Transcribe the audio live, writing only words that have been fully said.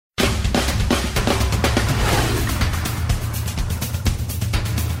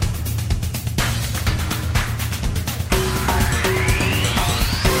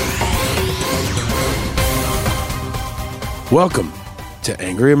Welcome to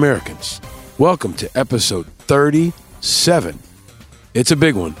Angry Americans. Welcome to episode 37. It's a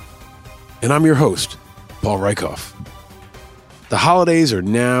big one, and I'm your host, Paul Reichhoff. The holidays are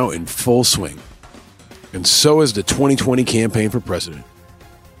now in full swing, and so is the 2020 campaign for president.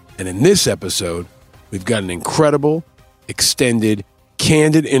 And in this episode, we've got an incredible, extended,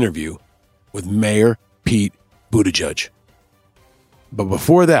 candid interview with Mayor Pete Buttigieg. But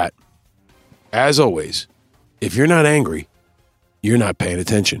before that, as always, if you're not angry, you're not paying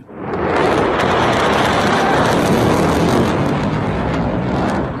attention.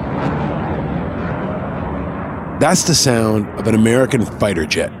 That's the sound of an American fighter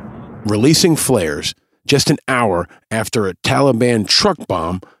jet releasing flares just an hour after a Taliban truck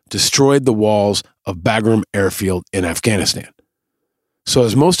bomb destroyed the walls of Bagram Airfield in Afghanistan. So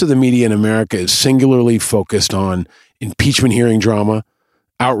as most of the media in America is singularly focused on impeachment hearing drama,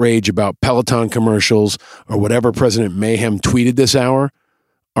 outrage about Peloton commercials, or whatever President Mayhem tweeted this hour,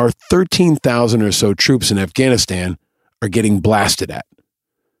 our 13,000 or so troops in Afghanistan are getting blasted at.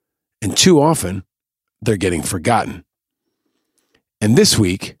 And too often, they're getting forgotten. And this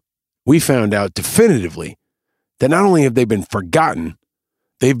week, we found out definitively that not only have they been forgotten,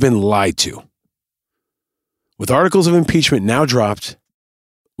 they've been lied to. With articles of impeachment now dropped,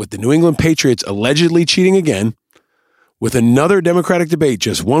 with the New England Patriots allegedly cheating again, with another Democratic debate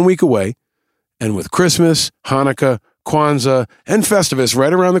just 1 week away, and with Christmas, Hanukkah, Kwanzaa, and Festivus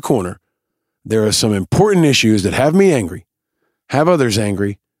right around the corner, there are some important issues that have me angry, have others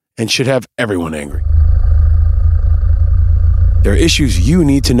angry, and should have everyone angry. There are issues you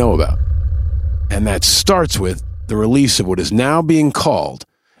need to know about, and that starts with the release of what is now being called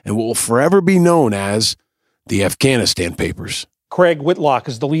and what will forever be known as the Afghanistan Papers. Craig Whitlock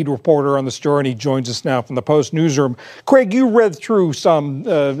is the lead reporter on the story, and he joins us now from the Post newsroom. Craig, you read through some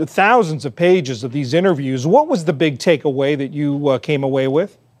thousands of pages of these interviews. What was the big takeaway that you came away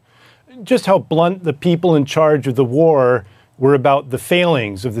with? Just how blunt the people in charge of the war were about the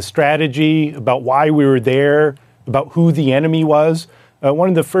failings of the strategy, about why we were there, about who the enemy was. One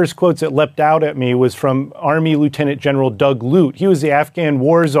of the first quotes that leapt out at me was from Army Lieutenant General Doug Lute. He was the Afghan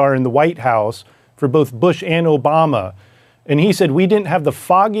war czar in the White House for both Bush and Obama. And he said, we didn't have the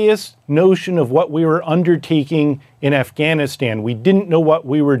foggiest notion of what we were undertaking in Afghanistan. We didn't know what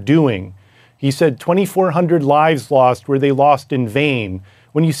we were doing. He said 2,400 lives lost were they lost in vain.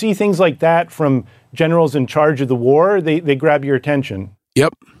 When you see things like that from generals in charge of the war, they grab your attention.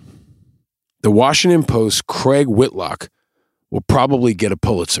 Yep. The Washington Post's Craig Whitlock will probably get a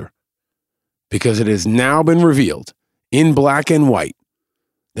Pulitzer because it has now been revealed in black and white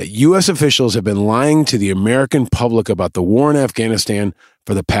that U.S. officials have been lying to the American public about the war in Afghanistan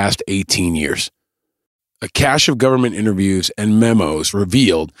for the past 18 years. A cache of government interviews and memos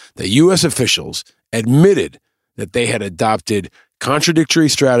revealed that U.S. officials admitted that they had adopted contradictory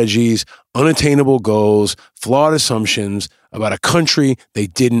strategies, unattainable goals, flawed assumptions about a country they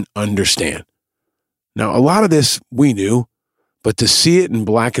didn't understand. Now, a lot of this we knew, but to see it in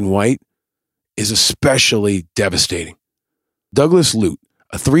black and white is especially devastating. Douglas Lute,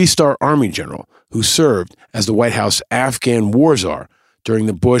 a 3-star Army general who served as the White House Afghan war czar during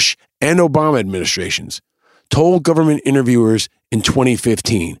the Bush and Obama administrations, told government interviewers in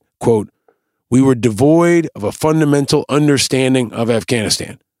 2015, quote, "We were devoid of a fundamental understanding of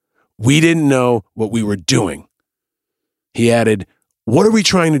Afghanistan. We didn't know what we were doing." He added, "What are we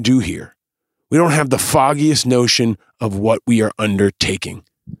trying to do here? We don't have the foggiest notion of what we are undertaking."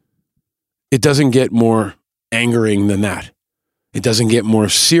 It doesn't get more angering than that. It doesn't get more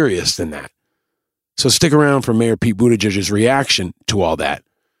serious than that. So stick around for Mayor Pete Buttigieg's reaction to all that.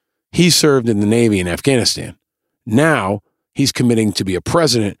 He served in the Navy in Afghanistan. Now he's committing to be a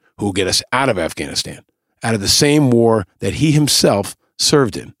president who will get us out of Afghanistan, out of the same war that he himself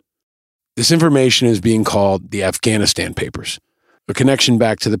served in. This information is being called the Afghanistan Papers, a connection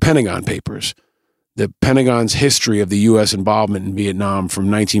back to the Pentagon Papers, the Pentagon's history of the U.S. involvement in Vietnam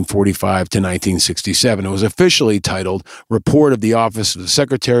from 1945 to 1967. It was officially titled Report of the Office of the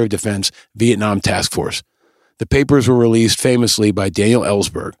Secretary of Defense Vietnam Task Force. The papers were released famously by Daniel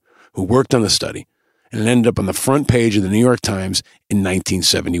Ellsberg, who worked on the study, and it ended up on the front page of the New York Times in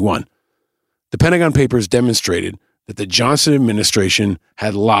 1971. The Pentagon Papers demonstrated that the Johnson administration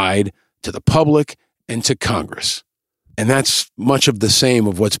had lied to the public and to Congress. And that's much of the same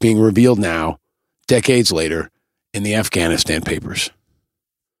of what's being revealed now, decades later, in the Afghanistan Papers.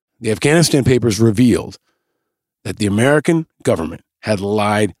 The Afghanistan Papers revealed that the American government had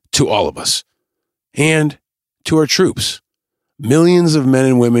lied to all of us and to our troops, millions of men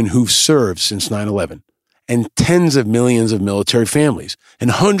and women who've served since 9/11, and tens of millions of military families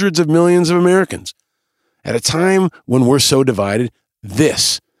and hundreds of millions of Americans. At a time when we're so divided,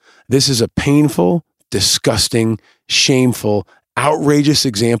 this is a painful, disgusting, shameful, outrageous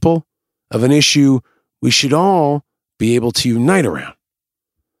example of an issue we should all be able to unite around.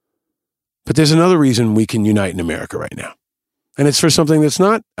 But there's another reason we can unite in America right now. And it's for something that's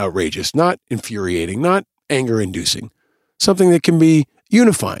not outrageous, not infuriating, not anger-inducing. Something that can be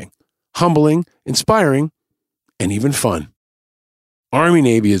unifying, humbling, inspiring, and even fun.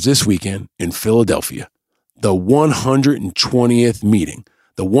 Army-Navy is this weekend in Philadelphia. The 120th meeting,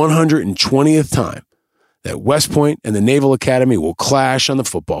 the 120th time that West Point and the Naval Academy will clash on the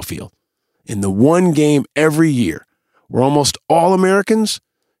football field. In the one game every year where almost all Americans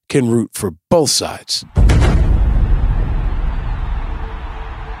can root for both sides.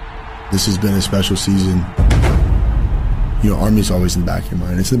 This has been a special season. Army's always in the back of your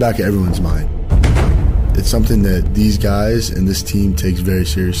mind. It's in the back of everyone's mind. It's something that these guys and this team takes very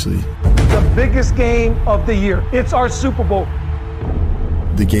seriously. The biggest game of the year. It's our Super Bowl.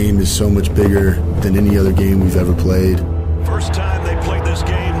 The game is so much bigger than any other game we've ever played. First time they played this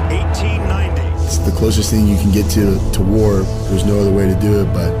game, 1890. It's the closest thing you can get to war. There's no other way to do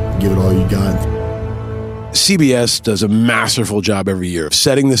it but give it all you got. CBS does a masterful job every year of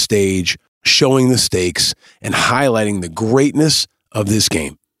setting the stage, showing the stakes, and highlighting the greatness of this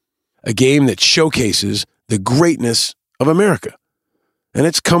game. A game that showcases the greatness of America. And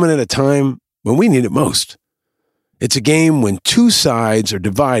it's coming at a time when we need it most. It's a game when two sides are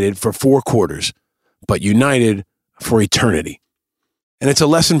divided for 4 quarters, but united for eternity. And it's a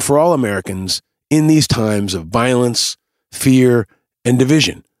lesson for all Americans in these times of violence, fear, and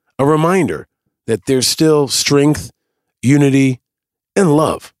division. A reminder that there's still strength, unity, and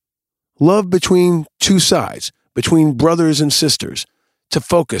love. Love between two sides, between brothers and sisters, to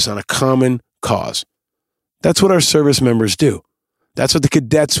focus on a common cause. That's what our service members do. That's what the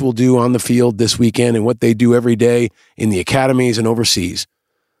cadets will do on the field this weekend and what they do every day in the academies and overseas.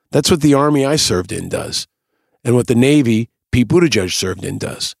 That's what the Army I served in does, and what the Navy Pete Buttigieg served in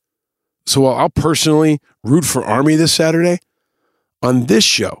does. So while I'll personally root for Army this Saturday, on this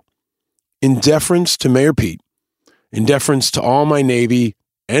show, in deference to Mayor Pete, in deference to all my Navy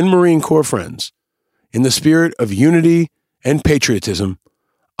and Marine Corps friends, in the spirit of unity and patriotism,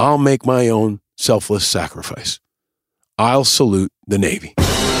 I'll make my own selfless sacrifice. I'll salute the Navy.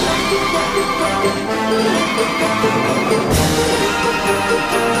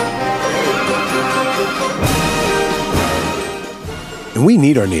 And we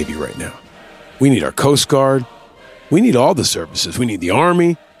need our Navy right now. We need our Coast Guard. We need all the services. We need the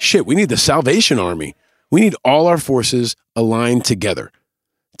Army. We need the Salvation Army. We need all our forces aligned together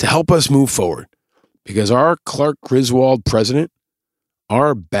to help us move forward. Because our Clark Griswold president,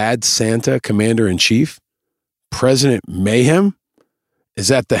 our bad Santa commander-in-chief, President Mayhem,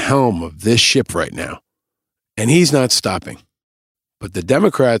 is at the helm of this ship right now. And he's not stopping. But the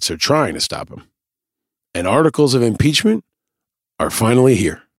Democrats are trying to stop him. And articles of impeachment are finally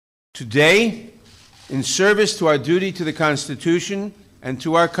here. Today, in service to our duty to the Constitution and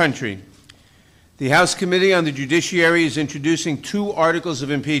to our country, the House Committee on the Judiciary is introducing 2 articles of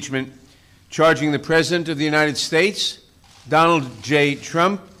impeachment charging the President of the United States, Donald J.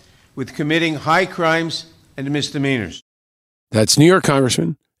 Trump, with committing high crimes and misdemeanors. That's New York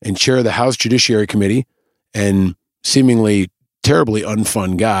Congressman and chair of the House Judiciary Committee and seemingly terribly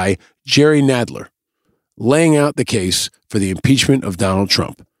unfun guy, Jerry Nadler, laying out the case for the impeachment of Donald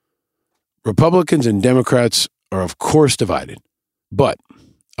Trump. Republicans and Democrats are, of course, divided, but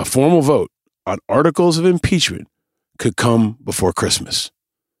a formal vote on articles of impeachment could come before Christmas.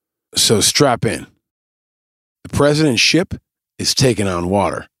 So strap in. The president's ship is taking on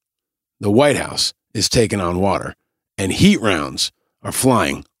water. The White House is taking on water. And heat rounds are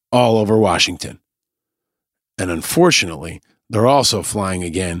flying all over Washington. And unfortunately, they're also flying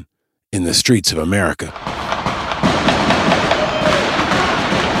again in the streets of America.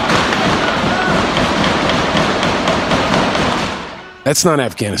 That's not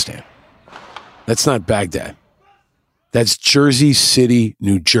Afghanistan. That's not Baghdad. That's Jersey City,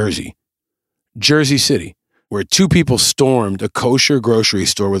 New Jersey. Jersey City, where 2 people stormed a kosher grocery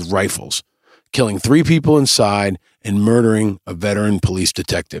store with rifles, killing 3 people inside and murdering a veteran police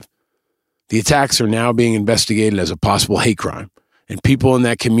detective. The attacks are now being investigated as a possible hate crime, and people in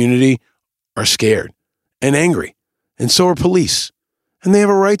that community are scared and angry, and so are police, and they have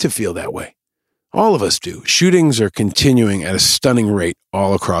a right to feel that way. All of us do. Shootings are continuing at a stunning rate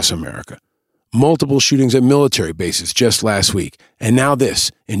all across America. Multiple shootings at military bases just last week, and now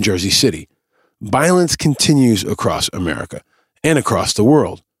this in Jersey City. Violence continues across America and across the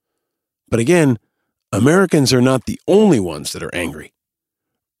world. But again, Americans are not the only ones that are angry.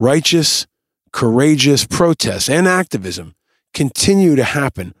 Righteous, courageous protests and activism continue to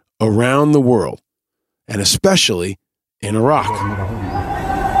happen around the world, and especially in Iraq.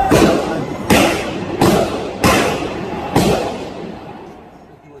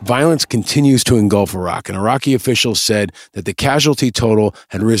 Violence continues to engulf Iraq, and Iraqi officials said that the casualty total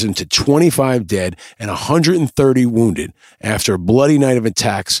had risen to 25 dead and 130 wounded after a bloody night of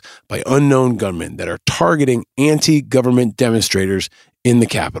attacks by unknown gunmen that are targeting anti-government demonstrators in the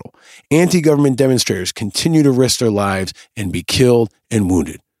capital. Anti-government demonstrators continue to risk their lives and be killed and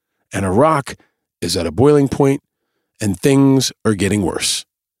wounded. And Iraq is at a boiling point, and things are getting worse.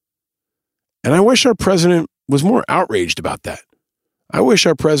 And I wish our president was more outraged about that. I wish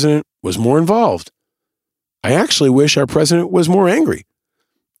our president was more involved. I actually wish our president was more angry,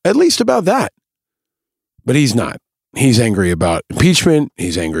 at least about that. But he's not. He's angry about impeachment.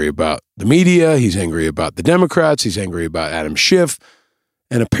 He's angry about the media. He's angry about the Democrats. He's angry about Adam Schiff.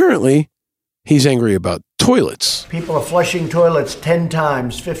 And apparently, he's angry about toilets. People are flushing toilets 10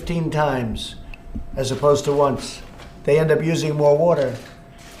 times, 15 times, as opposed to once. They end up using more water.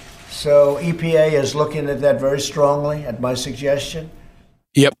 So EPA is looking at that very strongly, at my suggestion.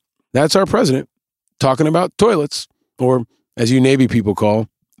 Yep, that's our president talking about toilets, or as you Navy people call,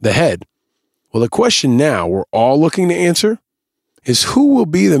 the head. Well, the question now we're all looking to answer is who will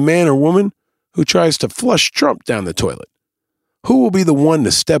be the man or woman who tries to flush Trump down the toilet? Who will be the one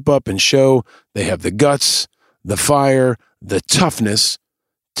to step up and show they have the guts, the fire, the toughness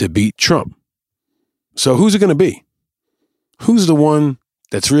to beat Trump? So who's it going to be? Who's the one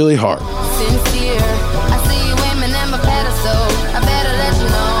that's really hard?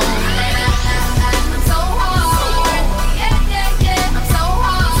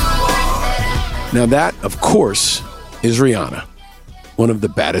 Now that, of course, is Rihanna, one of the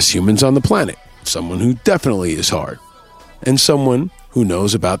baddest humans on the planet, someone who definitely is hard, and someone who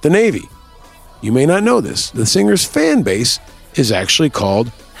knows about the Navy. You may not know this. The singer's fan base is actually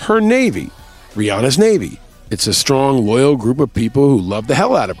called Her Navy, Rihanna's Navy. It's a strong, loyal group of people who love the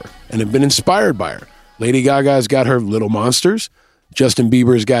hell out of her and have been inspired by her. Lady Gaga's got her Little Monsters, Justin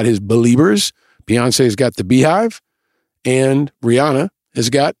Bieber's got his Beliebers, Beyonce's got the Beehive, and Rihanna has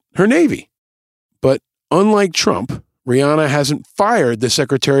got her Navy. But unlike Trump, Rihanna hasn't fired the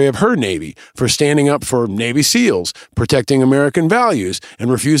secretary of her Navy for standing up for Navy SEALs, protecting American values,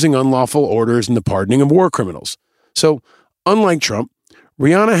 and refusing unlawful orders and the pardoning of war criminals. So, unlike Trump,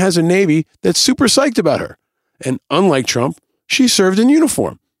 Rihanna has a Navy that's super psyched about her. And unlike Trump, she served in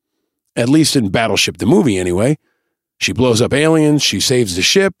uniform. At least in Battleship the movie, anyway. She blows up aliens, she saves the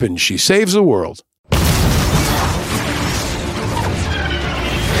ship, and she saves the world.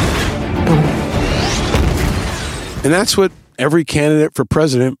 And that's what every candidate for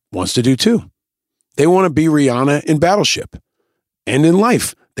president wants to do too. They want to be Rihanna in Battleship and in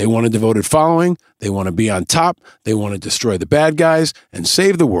life. They want a devoted following. They want to be on top. They want to destroy the bad guys and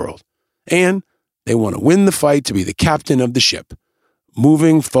save the world. And they want to win the fight to be the captain of the ship,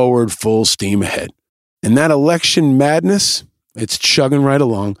 moving forward full steam ahead. And that election madness, it's chugging right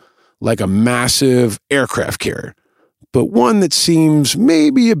along like a massive aircraft carrier, but one that seems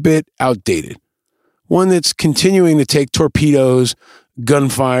maybe a bit outdated. One that's continuing to take torpedoes,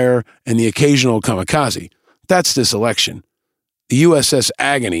 gunfire, and the occasional kamikaze. That's this election. The USS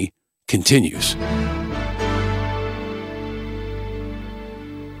Agony continues.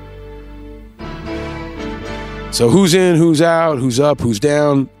 So who's in, who's out, who's up, who's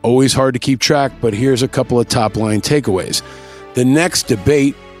down? Always hard to keep track, but here's a couple of top-line takeaways. The next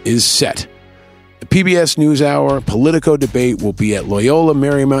debate is set. The PBS NewsHour Politico debate will be at Loyola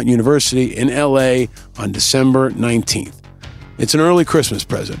Marymount University in LA on December 19th. It's an early Christmas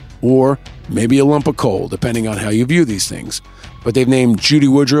present, or maybe a lump of coal, depending on how you view these things. But they've named Judy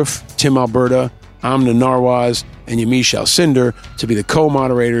Woodruff, Tim Alberta, Amna Narwaz, and Yamiche Alcindor to be the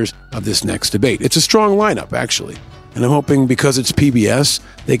co-moderators of this next debate. It's a strong lineup, actually. And I'm hoping because it's PBS,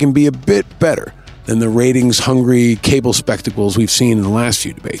 they can be a bit better than the ratings-hungry cable spectacles we've seen in the last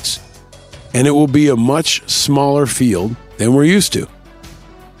few debates. And it will be a much smaller field than we're used to.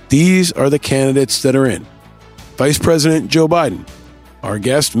 These are the candidates that are in. Vice President Joe Biden, our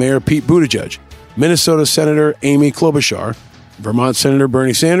guest, Mayor Pete Buttigieg, Minnesota Senator Amy Klobuchar, Vermont Senator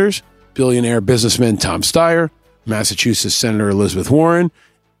Bernie Sanders, billionaire businessman Tom Steyer, Massachusetts Senator Elizabeth Warren,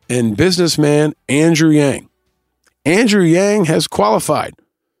 and businessman Andrew Yang. Andrew Yang has qualified,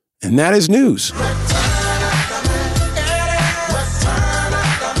 and that is news.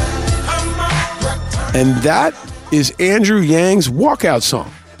 And that is Andrew Yang's walkout song.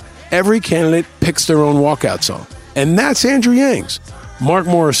 Every candidate picks their own walkout song. And that's Andrew Yang's. Mark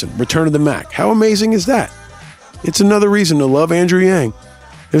Morrison, Return of the Mac. How amazing is that? It's another reason to love Andrew Yang.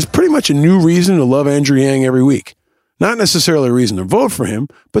 There's pretty much a new reason to love Andrew Yang every week. Not necessarily a reason to vote for him,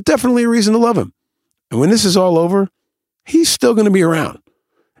 but definitely a reason to love him. And when this is all over, he's still going to be around.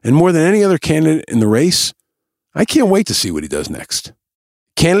 And more than any other candidate in the race, I can't wait to see what he does next.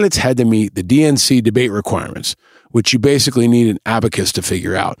 Candidates had to meet the DNC debate requirements, which you basically need an abacus to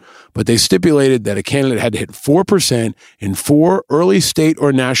figure out. But they stipulated that a candidate had to hit 4% in 4 early state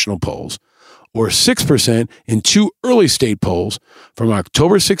or national polls, or 6% in 2 early state polls from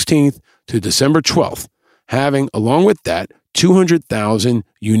October 16th to December 12th, having, along with that, 200,000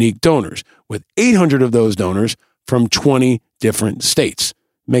 unique donors, with 800 of those donors from 20 different states.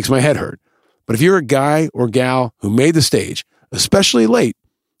 Makes my head hurt. But if you're a guy or gal who made the stage, especially late,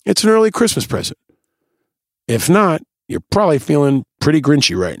 it's an early Christmas present. If not, you're probably feeling pretty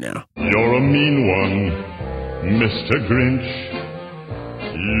Grinchy right now. You're a mean one, Mr. Grinch.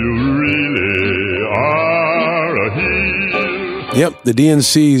 You really are a heel. Yep, the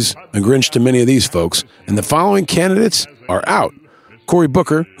DNC's a Grinch to many of these folks, and the following candidates are out. Cory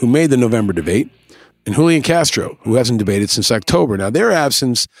Booker, who made the November debate, and Julian Castro, who hasn't debated since October. Now, their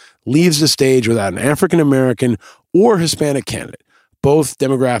absence leaves the stage without an African-American or Hispanic candidate, both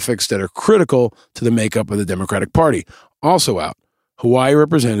demographics that are critical to the makeup of the Democratic Party. Also out, Hawaii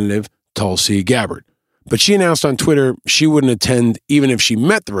Representative Tulsi Gabbard. But she announced on Twitter she wouldn't attend even if she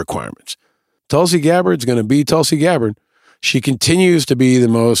met the requirements. Tulsi Gabbard's going to be Tulsi Gabbard. She continues to be the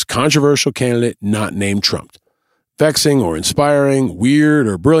most controversial candidate not named Trump. Vexing or inspiring, weird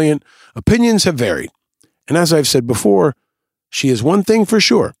or brilliant, opinions have varied. And as I've said before, she is one thing for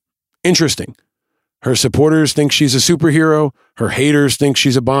sure, interesting. Her supporters think she's a superhero. Her haters think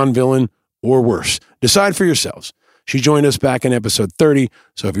she's a Bond villain, or worse. Decide for yourselves. She joined us back in episode 30,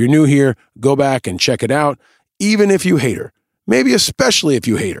 so if you're new here, go back and check it out, even if you hate her. Maybe especially if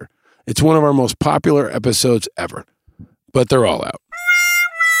you hate her. It's one of our most popular episodes ever. But they're all out.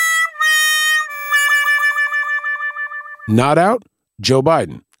 Not out, Joe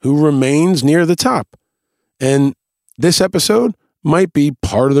Biden, who remains near the top. And this episode might be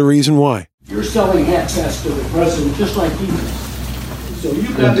part of the reason why. You're selling access to the president just like he is. So you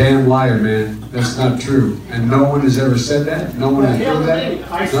You're a damn liar, man. That's not true. And no one has ever said that? No one has proved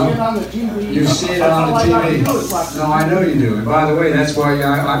that? I see it on the TV. You see it on the TV. No, I know you do. And by the way, that's why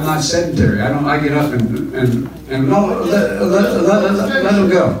I'm not sedentary. I get up and no, let him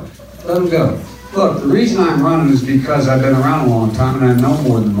go. Let him go. Look, the reason I'm running is because I've been around a long time and I know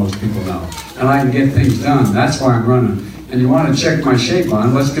more than most people know. And I can get things done. That's why I'm running. And you want to check my shape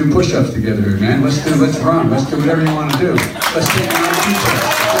on, let's do push-ups together here, man. Let's run. Let's do whatever you want to do. Let's take another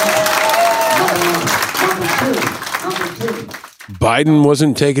Number two. Biden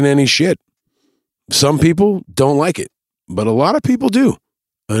wasn't taking any shit. Some people don't like it, but a lot of people do.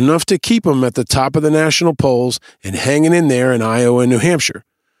 Enough to keep him at the top of the national polls and hanging in there in Iowa and New Hampshire,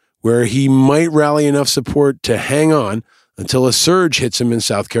 where he might rally enough support to hang on until a surge hits him in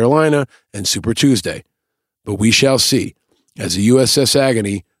South Carolina and Super Tuesday. But we shall see as the USS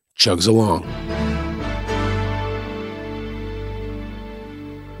Agony chugs along.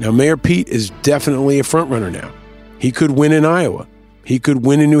 Now, Mayor Pete is definitely a frontrunner now. He could win in Iowa. He could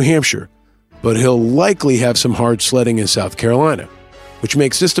win in New Hampshire. But he'll likely have some hard sledding in South Carolina, which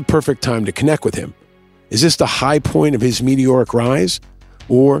makes this the perfect time to connect with him. Is this the high point of his meteoric rise?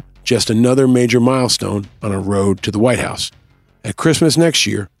 Or just another major milestone on a road to the White House? At Christmas next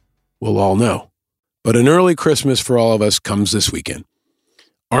year, we'll all know. But an early Christmas for all of us comes this weekend.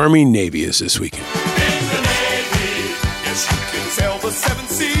 Army-Navy is this weekend. In the Navy, yes, you can sail the 7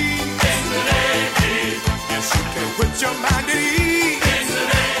 seas. In the Navy, yes, you can put your mind at ease. In the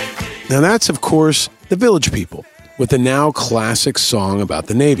Navy. Now that's, of course, the Village People, with the now classic song about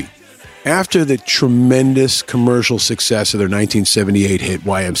the Navy. After the tremendous commercial success of their 1978 hit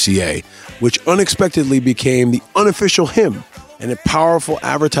YMCA, which unexpectedly became the unofficial hymn and a powerful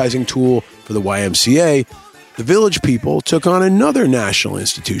advertising tool for the YMCA, the Village People took on another national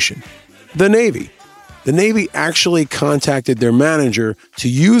institution, the Navy. The Navy actually contacted their manager to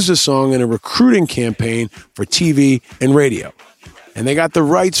use the song in a recruiting campaign for TV and radio. And they got the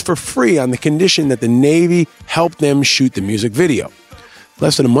rights for free on the condition that the Navy helped them shoot the music video.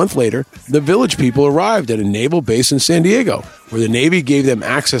 Less than a month later, the Village People arrived at a naval base in San Diego, where the Navy gave them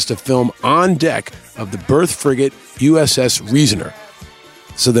access to film on deck of the berth frigate USS Reasoner.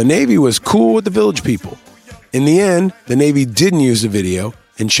 So the Navy was cool with the Village People. In the end, the Navy didn't use the video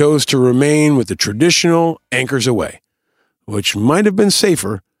and chose to remain with the traditional anchors aweigh, which might have been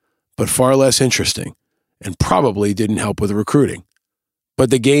safer, but far less interesting, and probably didn't help with recruiting.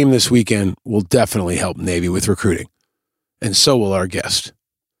 But the game this weekend will definitely help Navy with recruiting. And so will our guest.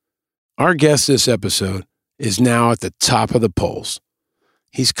 Our guest this episode is now at the top of the polls.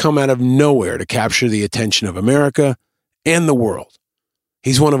 he's come out of nowhere to capture the attention of America and the world.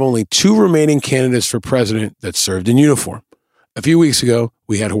 He's one of only 2 remaining candidates for president that served in uniform. A few weeks ago,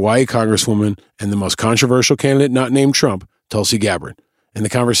 we had Hawaii Congresswoman and the most controversial candidate not named Trump, Tulsi Gabbard. And the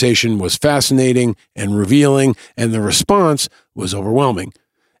conversation was fascinating and revealing, and the response was overwhelming.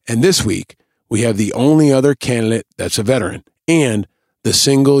 And this week, we have the only other candidate that's a veteran and the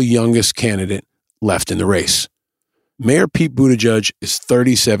single youngest candidate left in the race. Mayor Pete Buttigieg is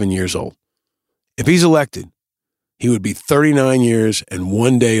 37 years old. If he's elected, he would be 39 years and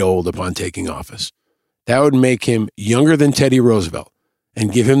 1 day old upon taking office. That would make him younger than Teddy Roosevelt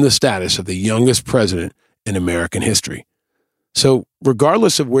and give him the status of the youngest president in American history. So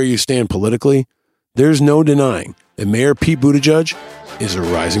regardless of where you stand politically, there's no denying that Mayor Pete Buttigieg is a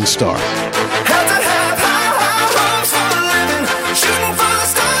rising star.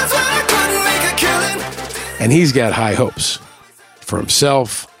 And he's got high hopes for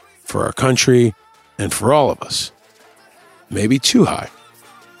himself, for our country, and for all of us. Maybe too high.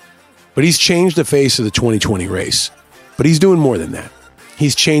 But he's changed the face of the 2020 race. But he's doing more than that.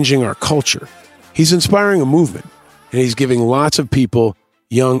 He's changing our culture. He's inspiring a movement. And he's giving lots of people,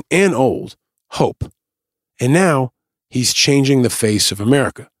 young and old, hope. And now he's changing the face of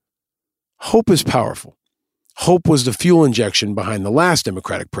America. Hope is powerful. Hope was the fuel injection behind the last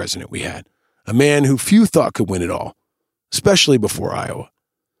Democratic president we had. A man who few thought could win it all, especially before Iowa.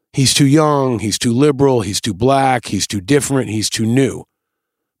 He's too young, he's too liberal, he's too black, he's too different, he's too new.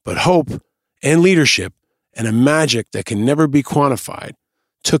 But hope and leadership and a magic that can never be quantified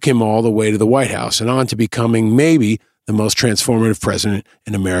took him all the way to the White House and on to becoming maybe the most transformative president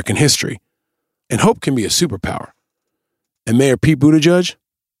in American history. And hope can be a superpower. And Mayor Pete Buttigieg,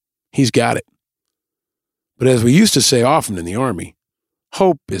 he's got it. But as we used to say often in the Army,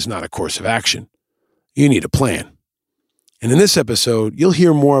 hope is not a course of action. You need a plan. And in this episode, you'll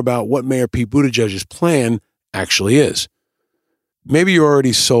hear more about what Mayor Pete Buttigieg's plan actually is. Maybe you're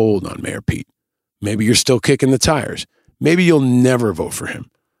already sold on Mayor Pete. Maybe you're still kicking the tires. Maybe you'll never vote for him.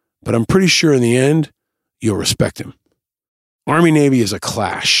 But I'm pretty sure in the end, you'll respect him. Army-Navy is a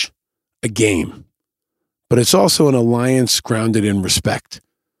clash, a game. But it's also an alliance grounded in respect.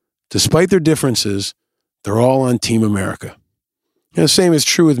 Despite their differences, they're all on Team America. And the same is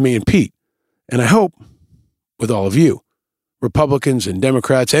true with me and Pete. And I hope with all of you, Republicans and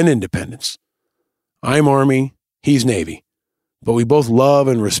Democrats and independents. I'm Army, he's Navy. But we both love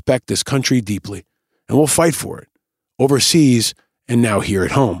and respect this country deeply. And we'll fight for it, overseas and now here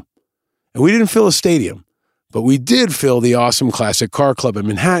at home. And we didn't fill a stadium, but we did fill the awesome Classic Car Club in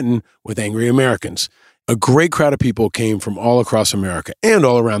Manhattan with angry Americans. A great crowd of people came from all across America and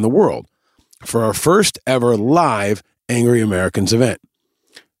all around the world for our first ever live Angry Americans event,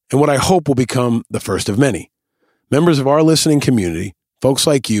 and what I hope will become the first of many. Members of our listening community, folks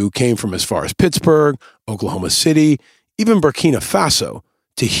like you, came from as far as Pittsburgh, Oklahoma City, even Burkina Faso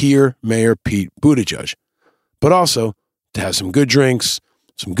to hear Mayor Pete Buttigieg, but also to have some good drinks,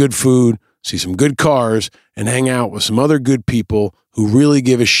 some good food, see some good cars, and hang out with some other good people who really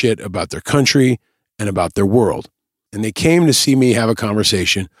give a shit about their country and about their world. And they came to see me have a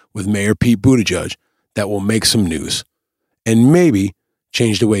conversation with Mayor Pete Buttigieg that will make some news. And maybe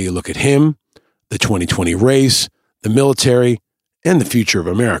change the way you look at him, the 2020 race, the military, and the future of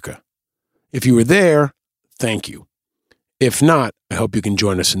America. If you were there, thank you. If not, I hope you can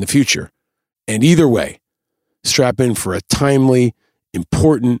join us in the future. And either way, strap in for a timely,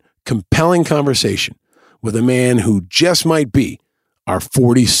 important, compelling conversation with a man who just might be our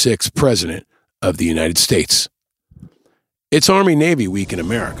 46th president of the United States. It's Army-Navy Week in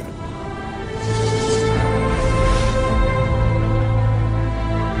America.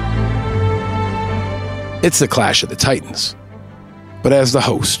 It's the Clash of the Titans. But as the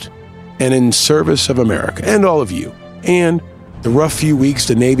host, and in service of America and all of you, and the rough few weeks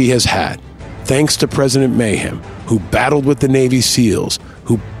the Navy has had, thanks to President Mayhem, who battled with the Navy SEALs,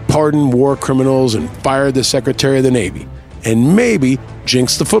 who pardoned war criminals and fired the Secretary of the Navy, and maybe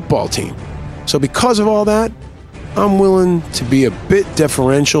jinxed the football team. So because of all that, I'm willing to be a bit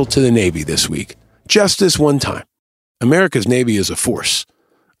deferential to the Navy this week, just this one time. America's Navy is a force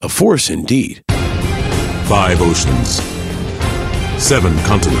indeed. 5 oceans, 7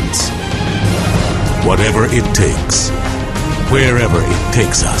 continents. Whatever it takes, wherever it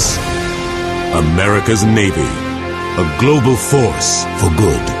takes us. America's Navy, a global force for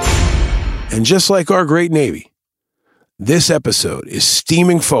good. And just like our great Navy, this episode is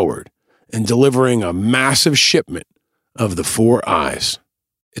steaming forward and delivering a massive shipment of the 4 I's.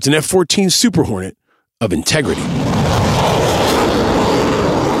 It's an F-14 Super Hornet of integrity.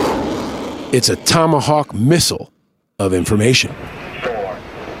 It's a Tomahawk missile of information. 4,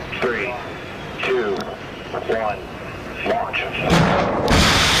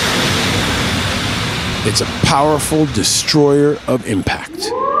 It's a powerful destroyer of impact.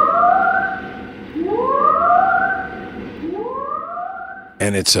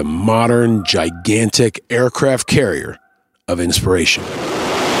 And it's a modern, gigantic aircraft carrier of inspiration.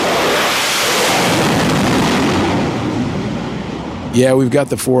 Yeah, we've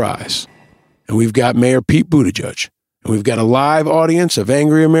got the 4 eyes, and we've got Mayor Pete Buttigieg, and we've got a live audience of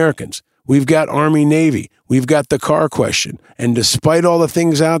angry Americans. We've got Army, Navy. We've got the car question. And despite all the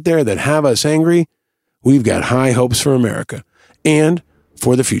things out there that have us angry, we've got high hopes for America and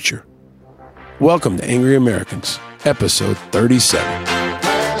for the future. Welcome to Angry Americans, episode 37.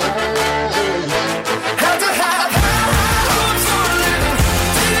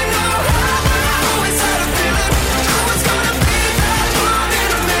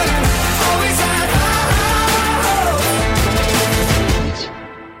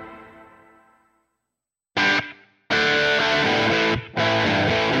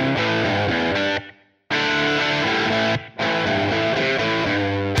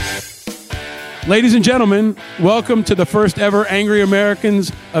 Ladies and gentlemen, welcome to the first ever Angry Americans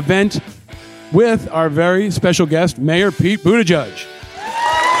event with our very special guest, Mayor Pete Buttigieg.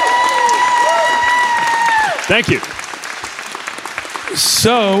 Thank you.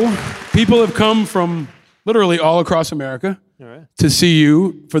 So, people have come from literally all across America to see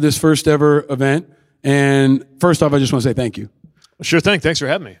you for this first ever event. And first off, I just want to say thank you. Sure thing. Thanks for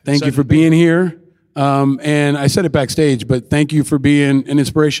having me. Thank you for being here. And I said it backstage, but thank you for being an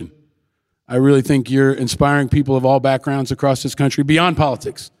inspiration. I really think you're inspiring people of all backgrounds across this country beyond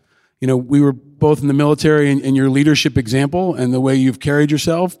politics. You know, we were both in the military, and your leadership example and the way you've carried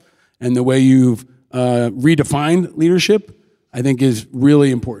yourself and the way you've redefined leadership, I think is really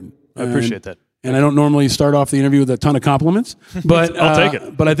important. I appreciate that. And I don't normally start off the interview with a ton of compliments, but I'll take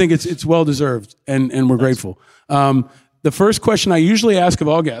it. But I think it's well deserved, and we're grateful. The first question I usually ask of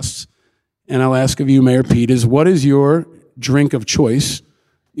all guests, and I'll ask of you, Mayor Pete, is what is your drink of choice?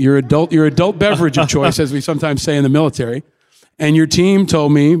 Your adult beverage of choice, as we sometimes say in the military, and your team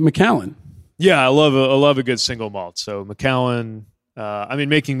told me Macallan. Yeah, I love a good single malt. So Macallan.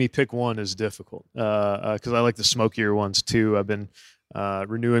 Making me pick one is difficult because I like the smokier ones too. I've been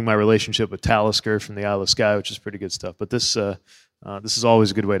renewing my relationship with Talisker from the Isle of Skye, which is pretty good stuff. But this is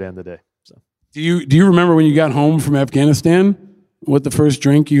always a good way to end the day. So, do you remember when you got home from Afghanistan, what the first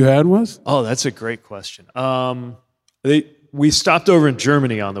drink you had was? Oh, that's a great question. We stopped over in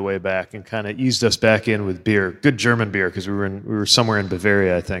Germany on the way back and kind of eased us back in with beer, good German beer, because we were somewhere in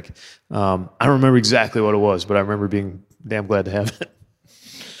Bavaria, I think. I don't remember exactly what it was, but I remember being damn glad to have it.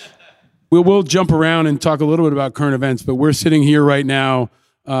 We'll jump around and talk a little bit about current events, but we're sitting here right now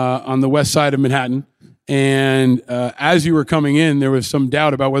on the west side of Manhattan, and as you were coming in, there was some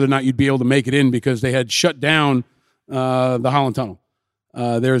doubt about whether or not you'd be able to make it in because they had shut down the Holland Tunnel.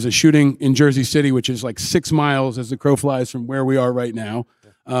 There's a shooting in Jersey City, which is like 6 miles as the crow flies from where we are right now.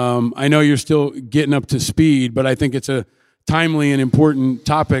 I know you're still getting up to speed, but I think it's a timely and important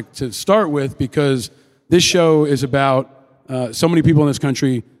topic to start with because this show is about so many people in this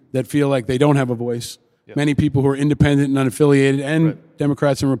country that feel like they don't have a voice, many people who are independent and unaffiliated, and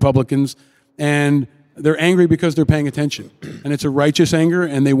Democrats and Republicans, and they're angry because they're paying attention. And it's a righteous anger,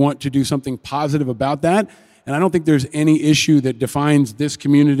 and they want to do something positive about that. And I don't think there's any issue that defines this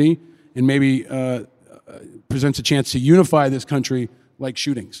community and maybe presents a chance to unify this country like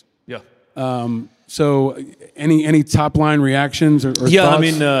shootings. Yeah. So any top-line reactions or yeah, thoughts? I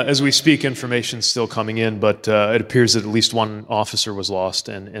mean, as we speak, information's still coming in, but it appears that at least one officer was lost,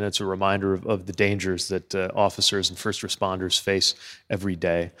 and it's a reminder of the dangers that officers and first responders face every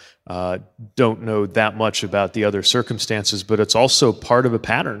day. Don't know that much about the other circumstances, but it's also part of a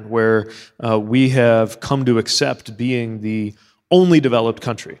pattern where we have come to accept being the only developed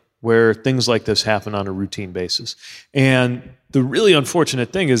country where things like this happen on a routine basis. And the really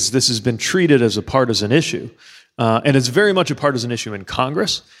unfortunate thing is this has been treated as a partisan issue, and it's very much a partisan issue in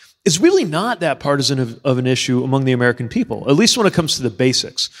Congress. It's really not that partisan of an issue among the American people, at least when it comes to the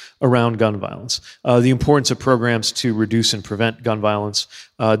basics around gun violence, the importance of programs to reduce and prevent gun violence,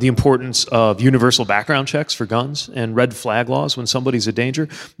 the importance of universal background checks for guns and red flag laws when somebody's a danger.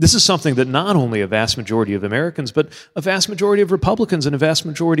 This is something that not only a vast majority of Americans, but a vast majority of Republicans and a vast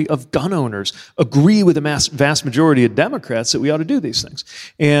majority of gun owners agree with a vast majority of Democrats that we ought to do these things.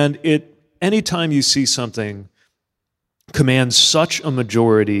 And anytime you see something commands such a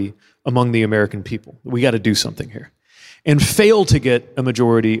majority among the American people, we got to do something here, and fail to get a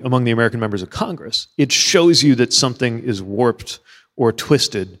majority among the American members of Congress, it shows you that something is warped or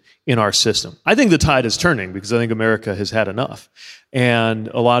twisted in our system. I think the tide is turning because I think America has had enough. And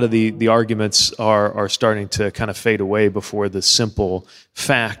a lot of the arguments are starting to kind of fade away before the simple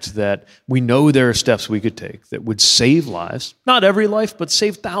fact that we know there are steps we could take that would save lives, not every life, but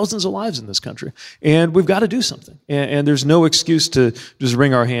save thousands of lives in this country. And we've got to do something. And there's no excuse to just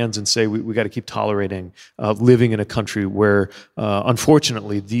wring our hands and say we got to keep tolerating living in a country where,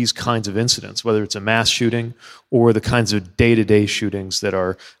 unfortunately, these kinds of incidents, whether it's a mass shooting or the kinds of day-to-day shootings that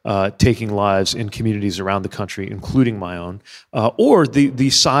are taking lives in communities around the country, including my own, or the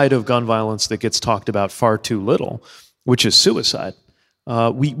side of gun violence that gets talked about far too little, which is suicide.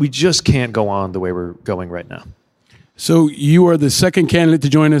 We just can't go on the way we're going right now. So you are the second candidate to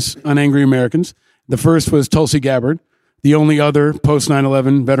join us on Angry Americans. The first was Tulsi Gabbard, the only other post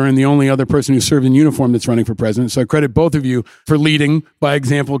 9/11 veteran, the only other person who served in uniform that's running for president. So I credit both of you for leading by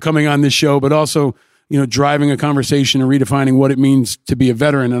example, coming on this show, but also, driving a conversation and redefining what it means to be a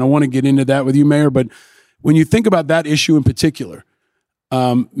veteran. And I want to get into that with you, Mayor. But when you think about that issue in particular,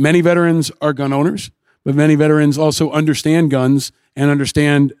 many veterans are gun owners, but many veterans also understand guns and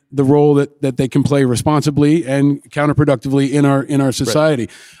understand the role that they can play responsibly and counterproductively in our society.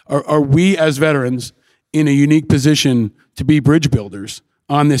 Right. Are we as veterans in a unique position to be bridge builders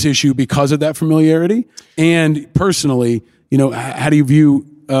on this issue because of that familiarity? And personally, how do you view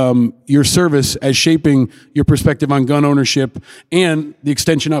your service as shaping your perspective on gun ownership and the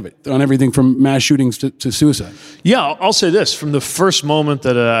extension of it on everything from mass shootings to suicide? Yeah, I'll say this. From the first moment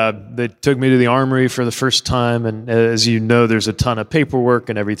that they took me to the Armory for the first time, and as you know, there's a ton of paperwork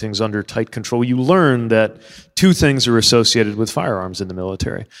and everything's under tight control, you learn that two things are associated with firearms in the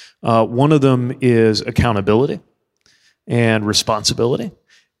military. One of them is accountability and responsibility.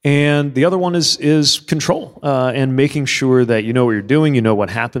 And the other one is control and making sure that you know what you're doing, you know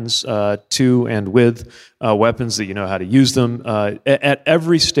what happens to and with weapons, that you know how to use them at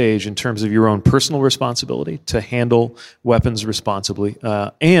every stage in terms of your own personal responsibility to handle weapons responsibly,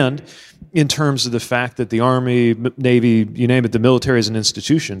 and in terms of the fact that the Army, Navy, you name it, the military as an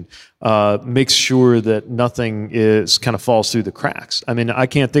institution makes sure that nothing kind of falls through the cracks. I mean, I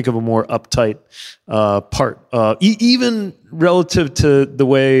can't think of a more uptight part, even relative to the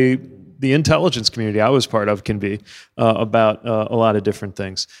way the intelligence community I was part of can be about a lot of different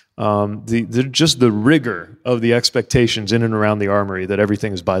things. Just the rigor of the expectations in and around the Armory that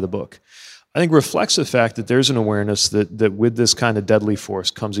everything is by the book, I think reflects the fact that there's an awareness that with this kind of deadly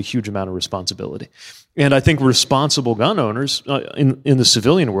force comes a huge amount of responsibility. And I think responsible gun owners in the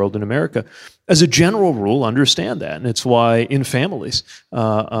civilian world in America, as a general rule, understand that. And it's why in families,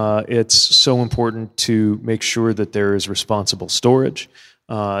 it's so important to make sure that there is responsible storage,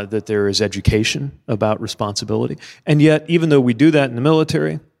 that there is education about responsibility. And yet, even though we do that in the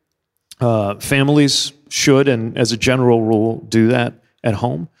military, families should, and as a general rule, do that at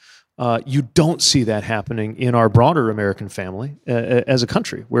home. You don't see that happening in our broader American family as a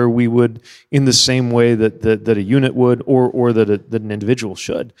country, where we would, in the same way that a unit would, or that an individual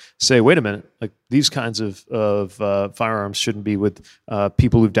should, say, wait a minute, like these kinds of firearms shouldn't be with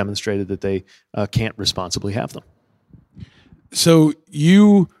people who've demonstrated that they can't responsibly have them. So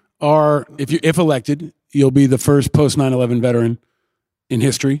you are, if elected, you'll be the first post 9/11 veteran in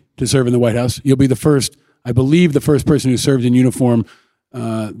history to serve in the White House. You'll be the first, I believe, the first person who served in uniform.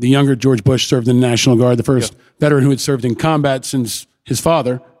 The younger George Bush served in the National Guard, the first veteran who had served in combat since his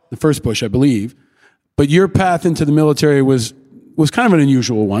father, the first Bush, I believe. But your path into the military was kind of an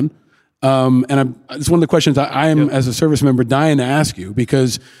unusual one. And it's one of the questions I am, as a service member, dying to ask you,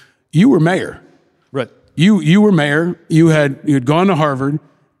 because you were mayor. Right. You were mayor. You had gone to Harvard,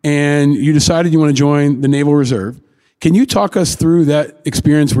 and you decided you want to join the Naval Reserve. Can you talk us through that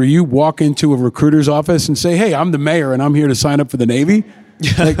experience where you walk into a recruiter's office and say, hey, I'm the mayor and I'm here to sign up for the Navy?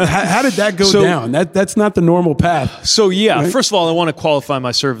 Like, how did that go down? That's not the normal path. So, yeah, right? First of all, I want to qualify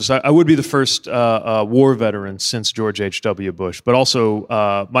my service. I would be the first war veteran since George H.W. Bush, but also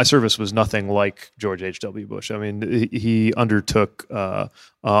my service was nothing like George H.W. Bush. I mean, he undertook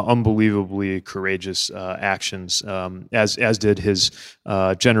unbelievably courageous actions, as did his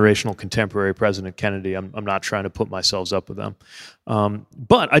generational contemporary, President Kennedy. I'm not trying to put myself up with them.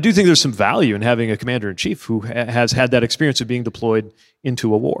 But I do think there's some value in having a commander-in-chief who has had that experience of being deployed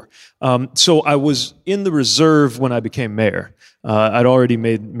into a war. So I was in the reserve when I became mayor. I'd already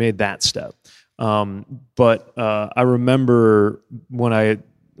made that step. But I remember when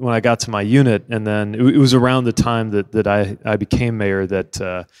I got to my unit, and then it was around the time that I became mayor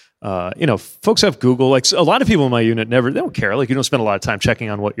that folks have Google. Like, a lot of people in my unit they don't care. Like, you don't spend a lot of time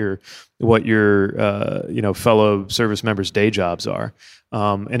checking on what your what your fellow service members' day jobs are.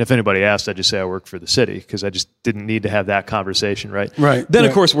 And if anybody asked, I'd just say I work for the city, because I just didn't need to have that conversation, right? Right. Then, right.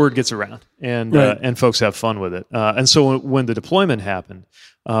 of course, word gets around, and folks have fun with it. And so when the deployment happened,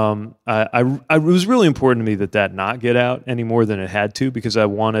 it was really important to me that not get out any more than it had to, because I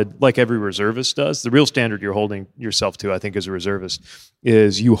wanted, like every reservist does, the real standard you're holding yourself to, I think, as a reservist,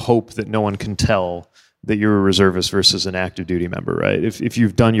 is you hope that no one can tell that you're a reservist versus an active duty member, right? If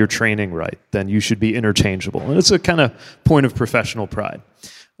you've done your training right, then you should be interchangeable. And it's a kind of point of professional pride.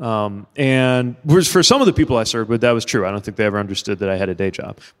 And for some of the people I served with, that was true. I don't think they ever understood that I had a day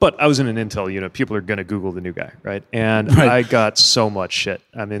job. But I was in an intel unit. People are going to Google the new guy, right? And I got so much shit.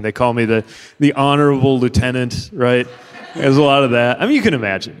 I mean, they call me the honorable lieutenant, right? There's a lot of that. I mean, you can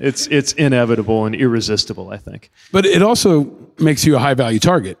imagine. It's inevitable and irresistible, I think. But it also makes you a high-value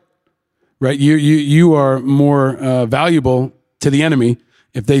target, right? You are more valuable to the enemy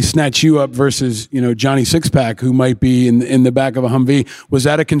if they snatch you up versus, Johnny Sixpack, who might be in the back of a Humvee. Was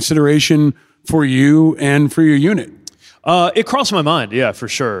that a consideration for you and for your unit? It crossed my mind, yeah, for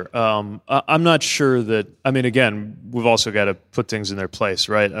sure. I'm not sure that, again, we've also got to put things in their place,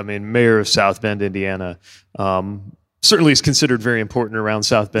 right? I mean, mayor of South Bend, Indiana, certainly is considered very important around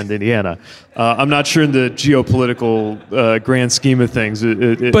South Bend, Indiana. I'm not sure in the geopolitical grand scheme of things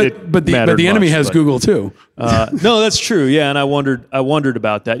but the enemy has Google too. No, that's true. Yeah, and I wondered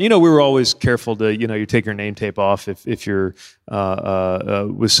about that. We were always careful to you take your name tape off if you're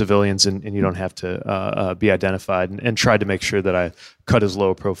with civilians and you don't have to be identified, and tried to make sure that I cut as low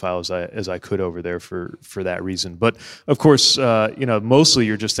a profile as I could over there for that reason. But of course, mostly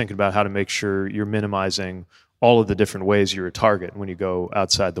you're just thinking about how to make sure you're minimizing all of the different ways you're a target when you go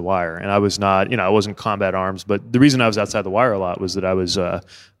outside the wire. And I was not, I wasn't combat arms, but the reason I was outside the wire a lot was that I was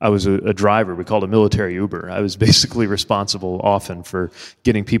a driver. We called it military Uber. I was basically responsible often for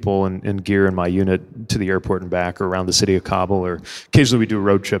getting people and gear in my unit to the airport and back, or around the city of Kabul, or occasionally we do a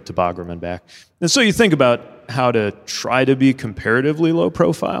road trip to Bagram and back. And so you think about how to try to be comparatively low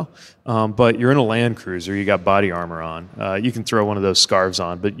profile, but you're in a Land Cruiser, you got body armor on, you can throw one of those scarves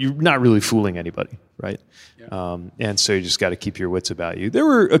on, but you're not really fooling anybody, right? Yeah. And so you just got to keep your wits about you. There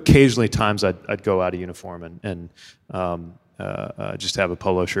were occasionally times I'd go out of uniform and just have a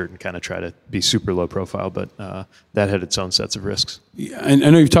polo shirt and kind of try to be super low profile, but that had its own sets of risks. Yeah, and I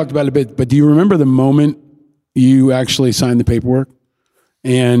know you've talked about it a bit, but do you remember the moment you actually signed the paperwork?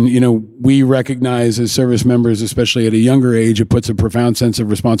 And, we recognize as service members, especially at a younger age, it puts a profound sense of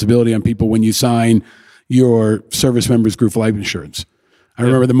responsibility on people when you sign your service members' group life insurance. I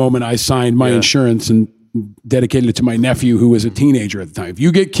remember the moment I signed my insurance and dedicated it to my nephew, who was a teenager at the time. If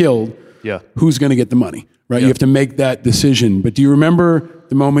you get killed, who's going to get the money, right? You have to make that decision. But do you remember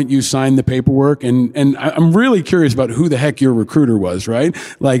the moment you signed the paperwork? And I'm really curious about who the heck your recruiter was, right?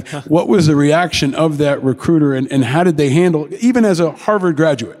 Like, what was the reaction of that recruiter, and how did they handle, even as a Harvard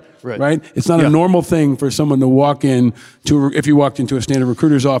graduate? Right? It's not a normal thing for someone to walk in to, if you walked into a standard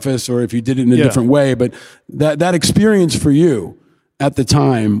recruiter's office, or if you did it in a different way. But that experience for you at the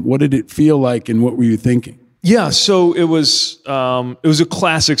time, what did it feel like, and what were you thinking? Yeah, so it was a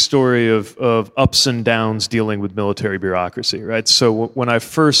classic story of ups and downs dealing with military bureaucracy, right? So when I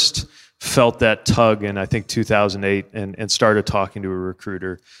first felt that tug in, I think, 2008, and started talking to a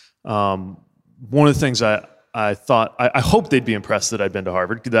recruiter, one of the things I thought, I hoped they'd be impressed that I'd been to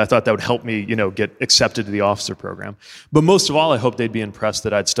Harvard, because I thought that would help me, get accepted to the officer program. But most of all, I hoped they'd be impressed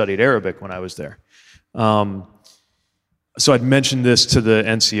that I'd studied Arabic when I was there. So I'd mentioned this to the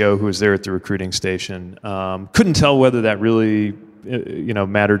NCO who was there at the recruiting station. Couldn't tell whether that really,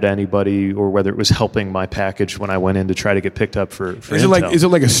 mattered to anybody, or whether it was helping my package when I went in to try to get picked up for intel. Is it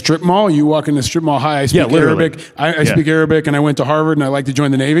like a strip mall? You walk in the strip mall, hi, I speak Arabic. I speak Arabic, and I went to Harvard, and I like to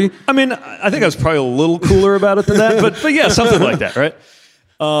join the Navy. I mean, I think I was probably a little cooler about it than that, but yeah, something like that, right?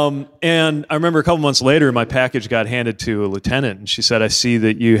 And I remember a couple months later, my package got handed to a lieutenant, and she said, "I see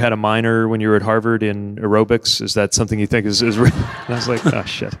that you had a minor when you were at Harvard in aerobics. Is that something you think is real?" And I was like, "Oh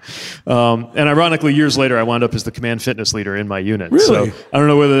shit!" And ironically, years later, I wound up as the command fitness leader in my unit. Really? So I don't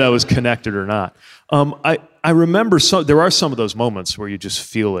know whether that was connected or not. I remember there are some of those moments where you just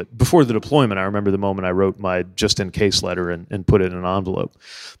feel it. Before the deployment, I remember the moment I wrote my just-in-case letter and put it in an envelope.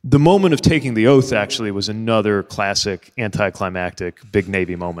 The moment of taking the oath, actually, was another classic anticlimactic big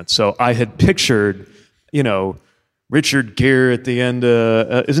Navy moment. So I had pictured, Richard Gere at the end,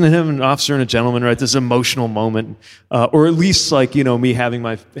 isn't it him, an officer and a gentleman, right? This emotional moment, or at least me having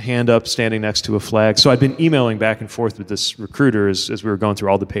my hand up, standing next to a flag. So I'd been emailing back and forth with this recruiter as we were going through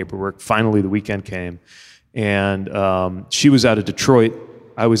all the paperwork. Finally, the weekend came, and she was out of Detroit.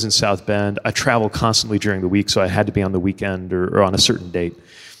 I was in South Bend. I traveled constantly during the week, so I had to be on the weekend or on a certain date.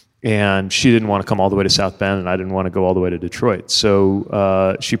 And she didn't want to come all the way to South Bend, and I didn't want to go all the way to Detroit.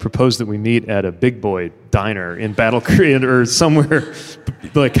 So she proposed that we meet at a Big Boy diner in Battle Creek or somewhere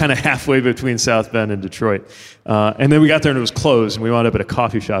like kind of halfway between South Bend and Detroit. And then we got there and it was closed, and we wound up at a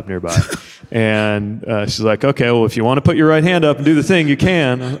coffee shop nearby. And she's like, okay, well, if you want to put your right hand up and do the thing, you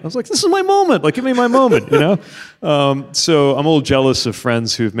can. I was like, this is my moment. Like, give me my moment, you know? So I'm a little jealous of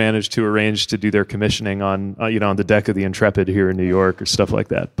friends who've managed to arrange to do their commissioning on, on the deck of the Intrepid here in New York or stuff like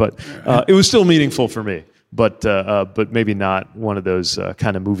that. But it was still meaningful for me. But maybe not one of those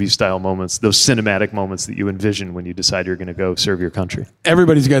kind of movie-style moments, those cinematic moments that you envision when you decide you're going to go serve your country.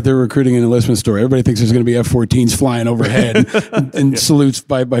 Everybody's got their recruiting and enlistment story. Everybody thinks there's going to be F-14s flying overhead and salutes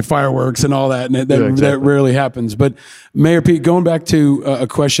by fireworks and all that, and that rarely happens. But Mayor Pete, going back to a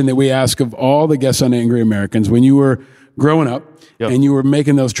question that we ask of all the guests on Angry Americans, when you were growing up and you were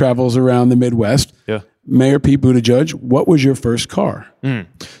making those travels around the Midwest, Mayor Pete Buttigieg, what was your first car?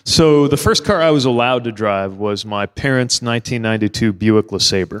 So the first car I was allowed to drive was my parents' 1992 Buick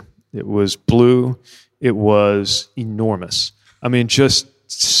LeSabre. It was blue. It was enormous. I mean, just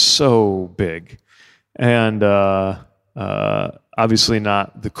so big. And obviously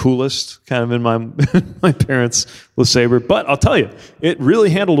not the coolest kind of in my parents' LeSabre. But I'll tell you, it really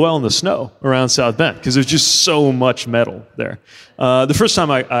handled well in the snow around South Bend because there's just so much metal there. The first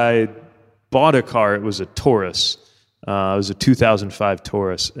time I bought a car, it was a Taurus. It was a 2005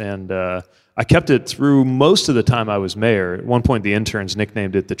 Taurus, and I kept it through most of the time I was mayor. At one point, the interns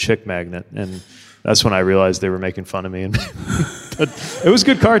nicknamed it the Chick Magnet, and that's when I realized they were making fun of me. But it was a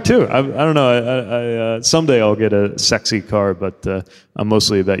good car, too. I don't know. I someday I'll get a sexy car, but I'm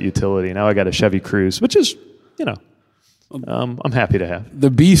mostly about utility. Now I got a Chevy Cruze, which is, I'm happy to have. The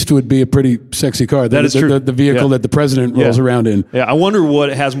Beast would be a pretty sexy car. That is true. The vehicle that the president rolls around in. Yeah, I wonder what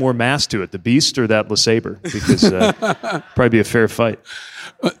has more mass to it, the Beast or that LeSabre, because probably be a fair fight.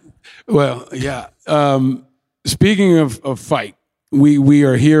 Well, yeah. Speaking of fight, we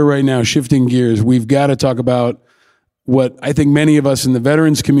are here right now shifting gears. We've got to talk about what I think many of us in the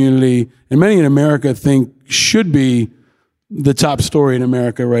veterans community and many in America think should be the top story in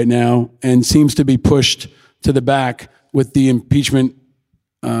America right now and seems to be pushed to the back with the impeachment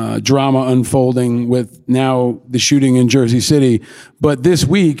drama unfolding with now the shooting in Jersey City. But this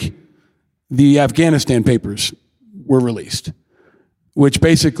week, the Afghanistan papers were released, which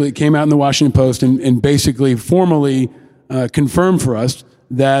basically came out in the Washington Post and basically formally confirmed for us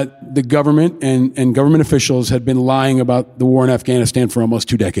that the government and government officials had been lying about the war in Afghanistan for almost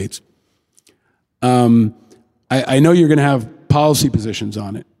 2 decades. I know you're going to have policy positions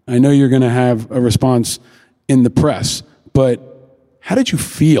on it. I know you're going to have a response in the press, but how did you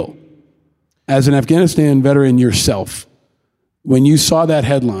feel as an Afghanistan veteran yourself when you saw that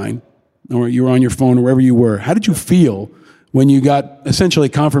headline or you were on your phone or wherever you were? How did you feel when you got essentially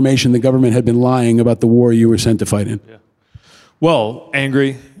confirmation the government had been lying about the war you were sent to fight in? Yeah. Well,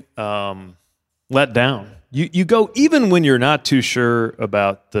 angry, let down. You go, even when you're not too sure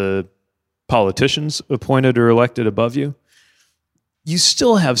about the politicians appointed or elected above you, you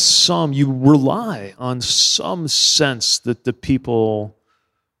still have you rely on some sense that the people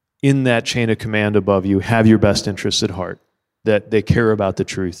in that chain of command above you have your best interests at heart, that they care about the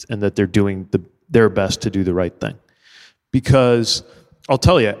truth, and that they're doing their best to do the right thing. Because I'll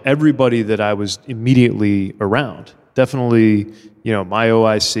tell you, everybody that I was immediately around, definitely, my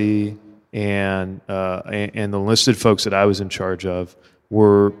OIC and the enlisted folks that I was in charge of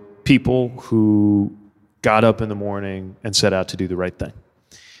were people who got up in the morning and set out to do the right thing.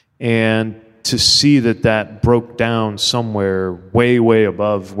 And to see that broke down somewhere way, way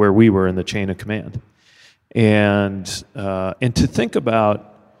above where we were in the chain of command. And to think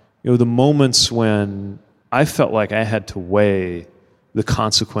about, the moments when I felt like I had to weigh the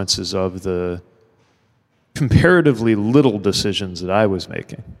consequences of the comparatively little decisions that I was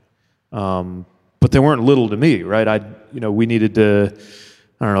making. But they weren't little to me, right? We needed to,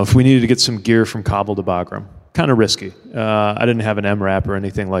 I don't know, if we needed to get some gear from Kabul to Bagram, kind of risky. I didn't have an MRAP or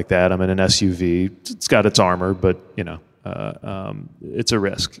anything like that. I'm in an SUV. It's got its armor, but, it's a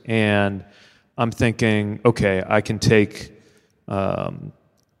risk. And I'm thinking, okay, I can take the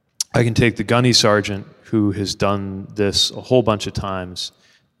gunny sergeant who has done this a whole bunch of times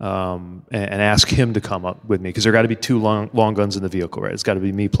and ask him to come up with me, because there got to be 2 long guns in the vehicle, right? It's got to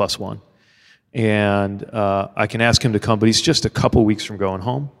be me plus 1. And I can ask him to come, but he's just a couple weeks from going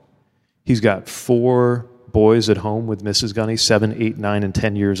home. He's got 4 boys at home with Mrs. Gunny, 7, 8, 9, and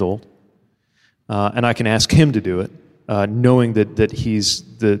 10 years old. And I can ask him to do it, knowing that he's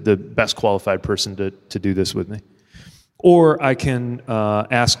the best qualified person to do this with me. Or I can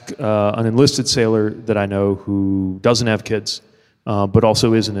ask an enlisted sailor that I know who doesn't have kids, but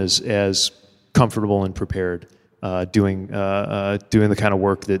also isn't as comfortable and prepared doing the kind of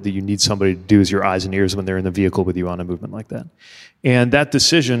work that you need somebody to do as your eyes and ears when they're in the vehicle with you on a movement like that. And that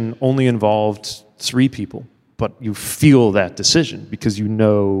decision only involved 3 people, but you feel that decision because you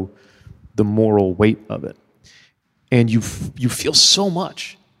know the moral weight of it. And you feel so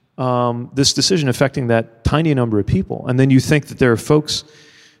much, this decision affecting that tiny number of people. And then you think that there are folks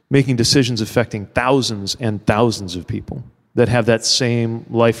making decisions affecting thousands and thousands of people that have that same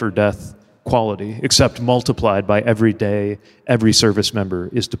life or death quality, except multiplied by every day every service member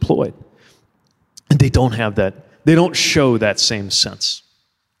is deployed. And they don't have that, they don't show that same sense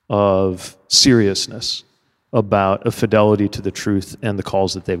of seriousness about a fidelity to the truth and the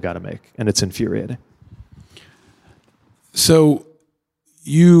calls that they've got to make. And it's infuriating. So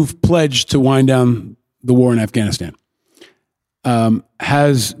you've pledged to wind down the war in Afghanistan.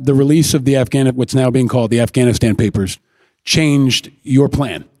 Has the release of what's now being called the Afghanistan Papers changed your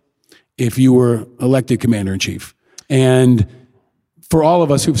plan if you were elected commander-in-chief? And for all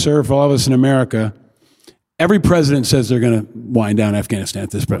of us who've served, for all of us in America, every president says they're going to wind down Afghanistan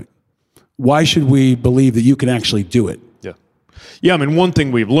at this point. Why should we believe that you can actually do it? Yeah, I mean, one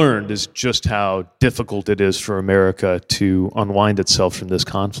thing we've learned is just how difficult it is for America to unwind itself from this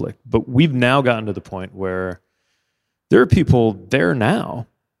conflict. But we've now gotten to the point where there are people there now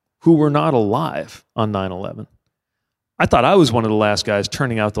who were not alive on 9/11. I thought I was one of the last guys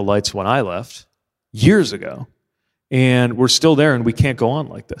turning out the lights when I left years ago. And we're still there, and we can't go on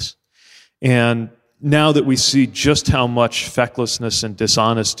like this. And now that we see just how much fecklessness and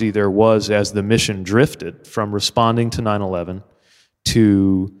dishonesty there was as the mission drifted from responding to 9/11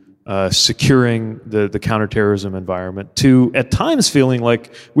 to securing the counterterrorism environment, to at times feeling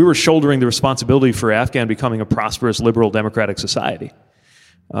like we were shouldering the responsibility for Afghan becoming a prosperous, liberal, democratic society.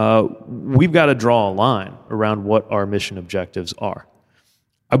 We've got to draw a line around what our mission objectives are.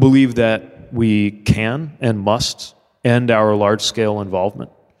 I believe that we can and must end our large-scale involvement.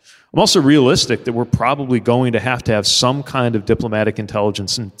 I'm also realistic that we're probably going to have some kind of diplomatic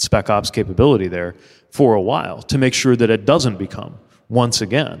intelligence and spec ops capability there for a while to make sure that it doesn't become, once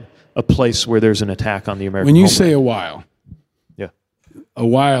again, a place where there's an attack on the American When you homeland. say a while, yeah, a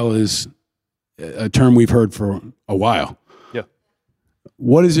while is a term we've heard for a while. Yeah.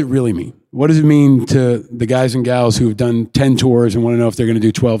 What does it really mean? What does it mean to the guys and gals who have done 10 tours and want to know if they're going to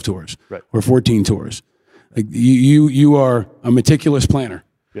do 12 tours or 14 tours? Like you are a meticulous planner.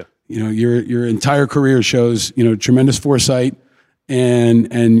 Yeah. You know, your entire career shows, tremendous foresight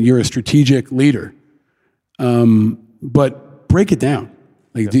and you're a strategic leader. But break it down.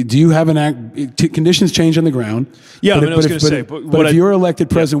 Like, do you have conditions change on the ground? Yeah, but I was going to say, but if you're elected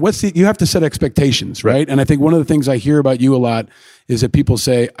president, you have to set expectations, right? And I think one of the things I hear about you a lot is that people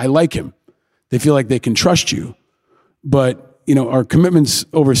say, I like him. They feel like they can trust you. But, our commitments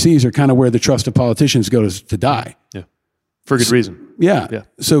overseas are kind of where the trust of politicians goes to die. Yeah. For good reason. Yeah.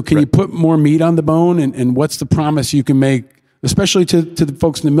 So can you put more meat on the bone and what's the promise you can make, especially to the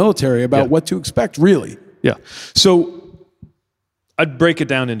folks in the military about what to expect really? Yeah. So I'd break it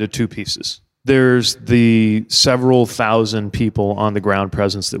down into 2 pieces. There's the several thousand people on the ground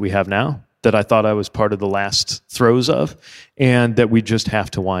presence that we have now that I thought I was part of the last throes of and that we just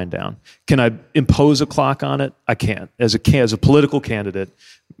have to wind down. Can I impose a clock on it? I can't. As a political candidate,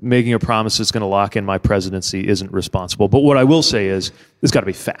 making a promise that's going to lock in my presidency isn't responsible. But what I will say is it's got to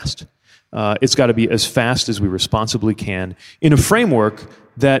be fast. It's got to be as fast as we responsibly can in a framework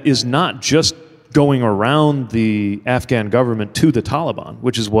that is not just going around the Afghan government to the Taliban,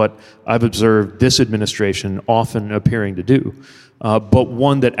 which is what I've observed this administration often appearing to do, but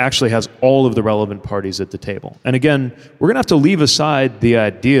one that actually has all of the relevant parties at the table. And again, we're going to have to leave aside the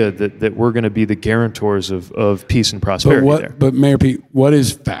idea that we're going to be the guarantors of peace and prosperity there. But Mayor Pete, what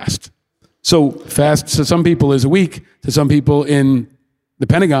is fast? So fast to some people is a week, to some people in the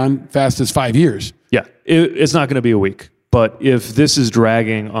Pentagon, fast is 5 years. Yeah, it's not going to be a week. But if this is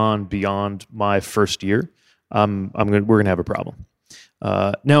dragging on beyond my first year, we're going to have a problem.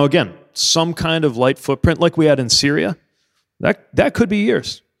 Now, again, some kind of light footprint like we had in Syria, that could be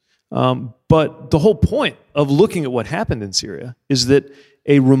years. But the whole point of looking at what happened in Syria is that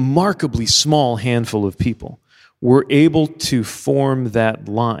a remarkably small handful of people were able to form that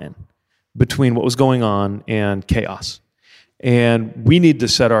line between what was going on and chaos. And we need to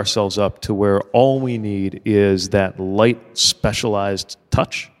set ourselves up to where all we need is that light, specialized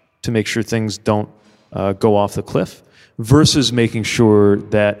touch to make sure things don't go off the cliff, versus making sure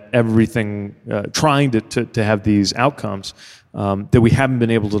that everything, trying to have these outcomes that we haven't been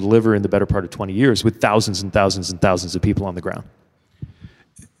able to deliver in the better part of 20 years with thousands and thousands and thousands of people on the ground.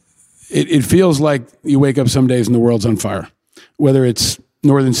 It feels like you wake up some days and the world's on fire. whether it's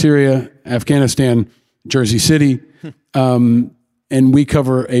northern Syria, Afghanistan, Jersey City, and we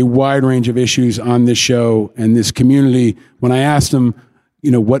cover a wide range of issues on this show and this community. When I asked them,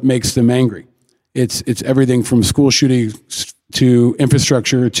 what makes them angry, it's everything from school shootings to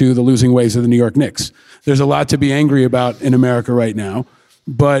infrastructure to the losing ways of the New York Knicks. There's a lot to be angry about in America right now,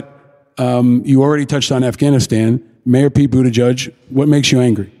 but you already touched on Afghanistan. Mayor Pete Buttigieg, what makes you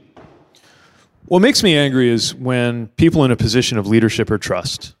angry? What makes me angry is when people in a position of leadership or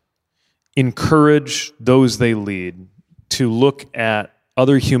trust encourage those they lead to look at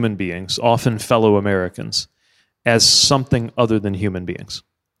other human beings, often fellow Americans, as something other than human beings.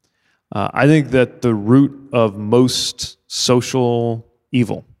 I think that the root of most social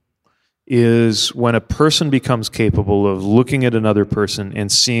evil is when a person becomes capable of looking at another person and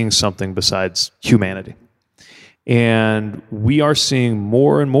seeing something besides humanity. And we are seeing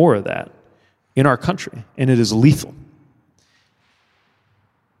more and more of that in our country, and it is lethal.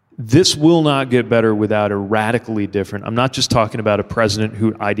 This will not get better without a radically different, I'm not just talking about a president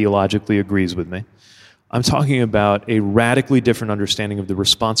who ideologically agrees with me. I'm talking about a radically different understanding of the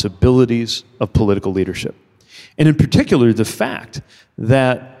responsibilities of political leadership. And in particular, the fact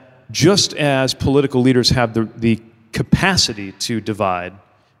that just as political leaders have the capacity to divide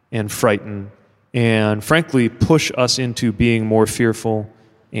and frighten and frankly push us into being more fearful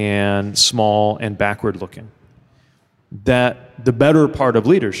and small and backward looking, that the better part of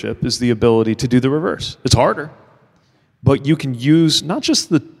leadership is the ability to do the reverse. It's harder, but you can use not just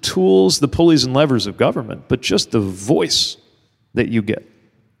the tools, the pulleys and levers of government, but just the voice that you get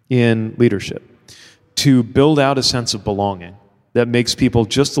in leadership to build out a sense of belonging that makes people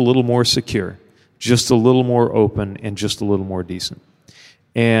just a little more secure, just a little more open, and just a little more decent.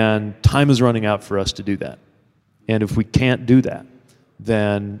 And time is running out for us to do that. And if we can't do that,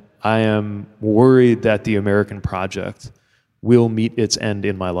 then I am worried that the American project will meet its end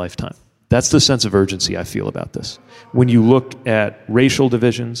in my lifetime. That's the sense of urgency I feel about this. When you look at racial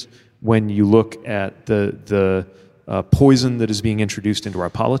divisions, when you look at the poison that is being introduced into our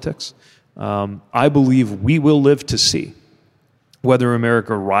politics, I believe we will live to see whether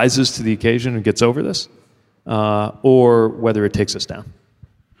America rises to the occasion and gets over this, or whether it takes us down.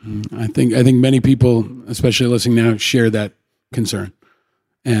 I think many people, especially listening now, share that concern.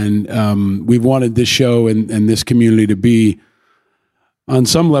 And we've wanted this show and this community to be, on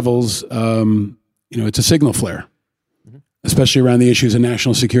some levels, it's a signal flare, especially around the issues of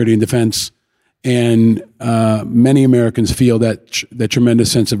national security and defense. And many Americans feel that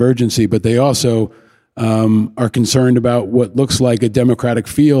tremendous sense of urgency, but they also are concerned about what looks like a Democratic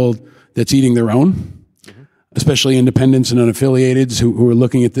field that's eating their own, especially independents and unaffiliateds who are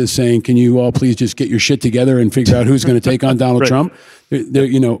looking at this saying, can you all please just get your shit together and figure out who's going to take on Donald Trump?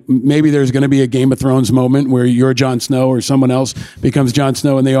 Maybe there's going to be a Game of Thrones moment where you're Jon Snow or someone else becomes Jon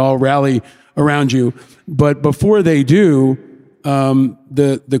Snow and they all rally around you. But before they do,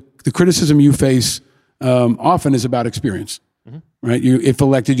 the criticism you face often is about experience, right? If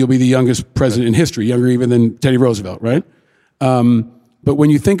elected, you'll be the youngest president in history, younger even than Teddy Roosevelt, right? But when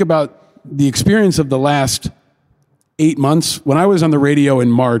you think about the experience of the last 8 months, when I was on the radio in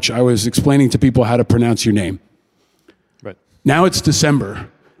March, I was explaining to people how to pronounce your name. Right. Now it's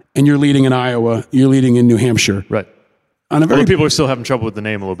December, and you're leading in Iowa, you're leading in New Hampshire. Right. Other people are still having trouble with the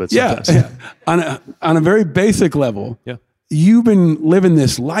name a little bit sometimes. Yeah. On a very basic level, you've been living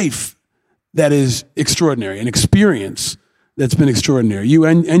this life that is extraordinary, an experience that's been extraordinary. You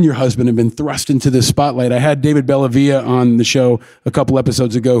and your husband have been thrust into this spotlight. I had David Bellavia on the show a couple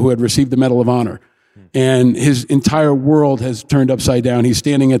episodes ago who had received the Medal of Honor. And his entire world has turned upside down. He's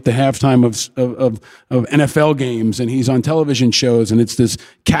standing at the halftime of NFL games, and he's on television shows, and it's this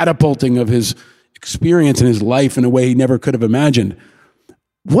catapulting of his experience in his life in a way he never could have imagined.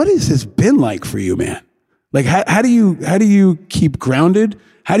 What has this been like for you, man? Like, how do you keep grounded?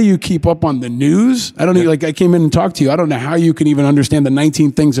 How do you keep up on the news? I don't know, I came in and talked to you. I don't know how you can even understand the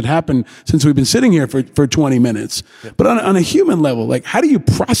 19 things that happened since we've been sitting here for 20 minutes. But on a human level, how do you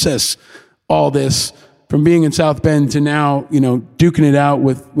process all this from being in South Bend to now, duking it out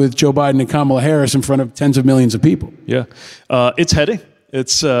with Joe Biden and Kamala Harris in front of tens of millions of people? Yeah, it's heady.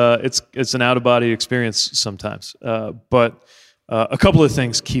 It's an out-of-body experience sometimes. But a couple of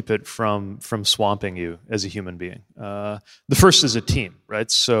things keep it from swamping you as a human being. The first is a team,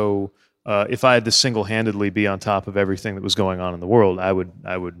 right? So if I had to single-handedly be on top of everything that was going on in the world, I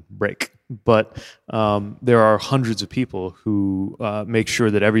would break. But there are hundreds of people who make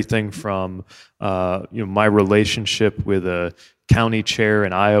sure that everything from my relationship with a county chair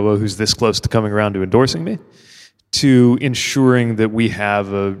in Iowa who's this close to coming around to endorsing me, to ensuring that we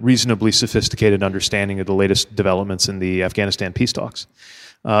have a reasonably sophisticated understanding of the latest developments in the Afghanistan peace talks.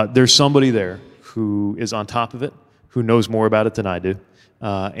 There's somebody there who is on top of it, who knows more about it than I do,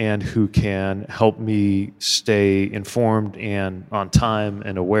 and who can help me stay informed and on time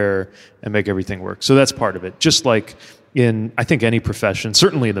and aware and make everything work. So that's part of it. Just like in, I think, any profession,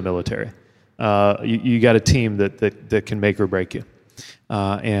 certainly in the military, you got a team that can make or break you.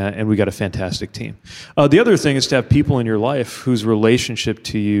 And we got a fantastic team. The other thing is to have people in your life whose relationship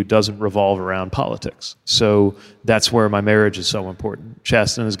to you doesn't revolve around politics. So that's where my marriage is so important.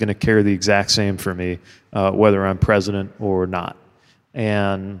 Chasten is going to care the exact same for me, whether I'm president or not.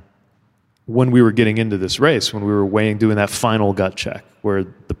 And when we were getting into this race, when we were doing that final gut check, where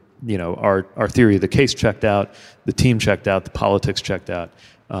our theory of the case checked out, the team checked out, the politics checked out,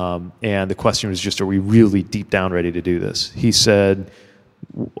 and the question was just, are we really deep down ready to do this? He said,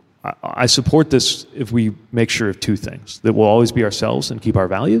 I support this if we make sure of two things, that we'll always be ourselves and keep our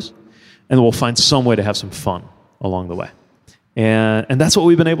values, and that we'll find some way to have some fun along the way. And that's what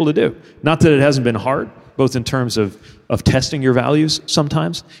we've been able to do. Not that it hasn't been hard, both in terms of testing your values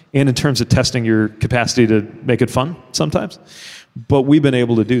sometimes, and in terms of testing your capacity to make it fun sometimes. But we've been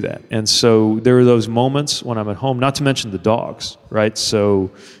able to do that. And so there are those moments when I'm at home, not to mention the dogs, right?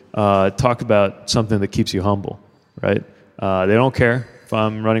 So talk about something that keeps you humble, right? They don't care if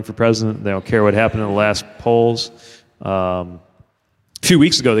I'm running for president. They don't care what happened in the last polls. A few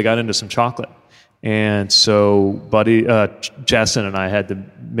weeks ago, they got into some chocolate. And so Chasten and I had to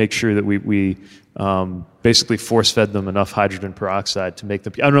make sure that we basically force-fed them enough hydrogen peroxide to make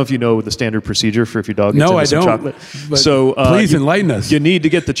them... I don't know if you know the standard procedure for if your dog gets into some chocolate. So please enlighten us. You need to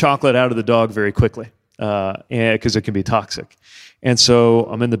get the chocolate out of the dog very quickly because it can be toxic. And so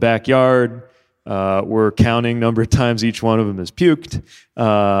I'm in the backyard. We're counting number of times each one of them has puked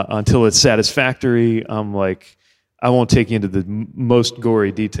until it's satisfactory. I'm like... I won't take you into the most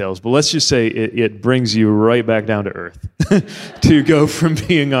gory details, but let's just say it brings you right back down to earth to go from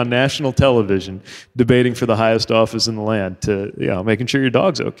being on national television, debating for the highest office in the land, to making sure your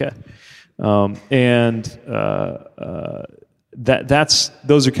dog's okay. Those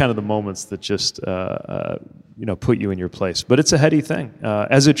are kind of the moments that just put you in your place. But it's a heady thing,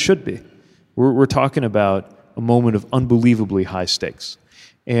 as it should be. We're talking about a moment of unbelievably high stakes.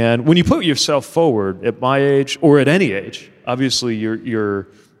 And when you put yourself forward at my age or at any age, obviously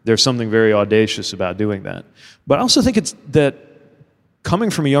there's something very audacious about doing that. But I also think it's that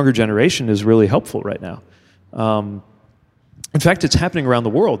coming from a younger generation is really helpful right now. In fact, it's happening around the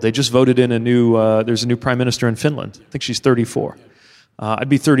world. They just voted in there's a new prime minister in Finland. I think she's 34. I'd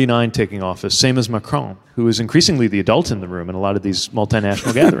be 39 taking office, same as Macron, who is increasingly the adult in the room in a lot of these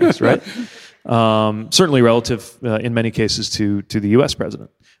multinational gatherings, right? Certainly relative, in many cases, to the U.S.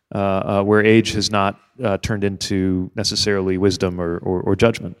 president, where age has not turned into necessarily wisdom or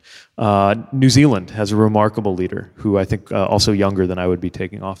judgment. New Zealand has a remarkable leader who I think also younger than I would be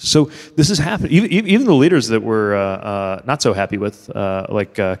taking office. So this is happening. Even the leaders that we're not so happy with,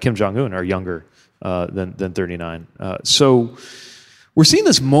 like Kim Jong-un, are younger than 39. So we're seeing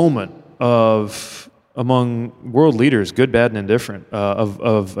this moment among world leaders, good, bad, and indifferent,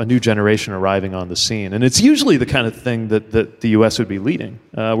 of a new generation arriving on the scene. And it's usually the kind of thing that the U.S. would be leading.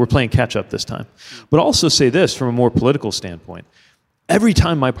 We're playing catch-up this time. But I'll also say this from a more political standpoint. Every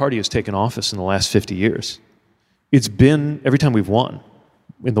time my party has taken office in the last 50 years, it's been, every time we've won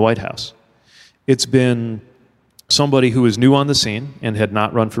in the White House, it's been somebody who was new on the scene and had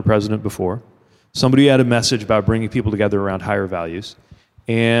not run for president before, somebody who had a message about bringing people together around higher values,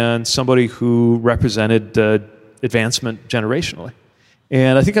 and somebody who represented advancement generationally.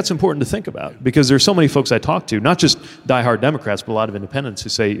 And I think that's important to think about, because there's so many folks I talk to, not just diehard Democrats, but a lot of independents who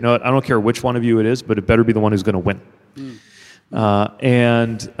say, you know what, I don't care which one of you it is, but it better be the one who's going to win.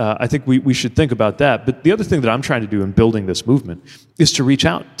 I think we should think about that. But the other thing that I'm trying to do in building this movement is to reach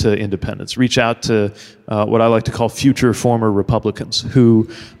out to independents, reach out to what I like to call future former Republicans, who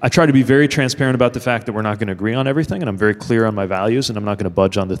I try to be very transparent about the fact that we're not going to agree on everything, and I'm very clear on my values, and I'm not going to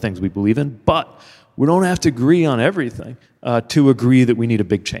budge on the things we believe in. But we don't have to agree on everything to agree that we need a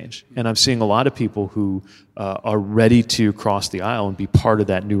big change. And I'm seeing a lot of people who are ready to cross the aisle and be part of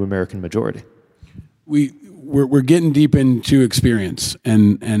that new American majority. We're getting deep into experience,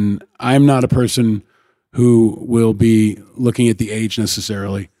 and I'm not a person who will be looking at the age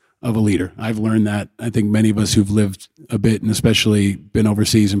necessarily of a leader. I've learned that. I think many of us who've lived a bit, and especially been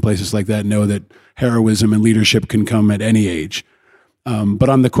overseas in places like that, know that heroism and leadership can come at any age. But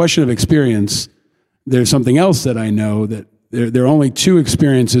on the question of experience, there's something else that I know, that there are only two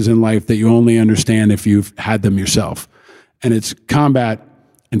experiences in life that you only understand if you've had them yourself, and it's combat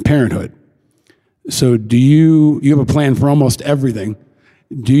and parenthood. So do you have a plan for almost everything?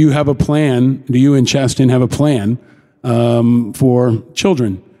 Do you have a plan? Do you and Chaston have a plan for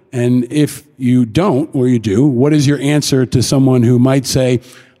children? And if you don't, or you do, what is your answer to someone who might say,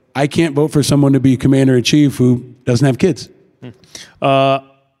 I can't vote for someone to be commander-in-chief who doesn't have kids?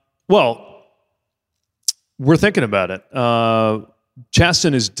 Well, we're thinking about it.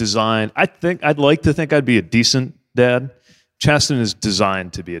 Chaston is designed, I'd like to think I'd be a decent dad. Chaston is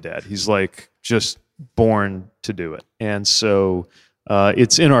designed to be a dad. He's like just born to do it. And so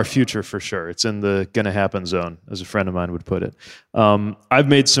it's in our future for sure. It's in the gonna happen zone, as a friend of mine would put it. I've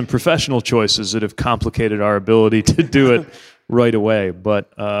made some professional choices that have complicated our ability to do it right away,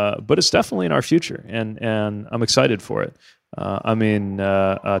 but it's definitely in our future, and I'm excited for it.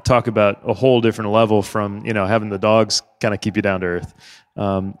 Talk about a whole different level from having the dogs kind of keep you down to earth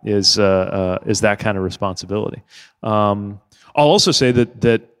is that kind of responsibility. I'll also say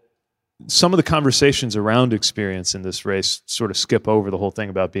that some of the conversations around experience in this race sort of skip over the whole thing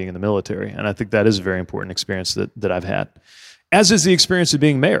about being in the military, and I think that is a very important experience that I've had, as is the experience of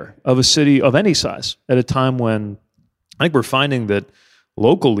being mayor of a city of any size at a time when I think we're finding that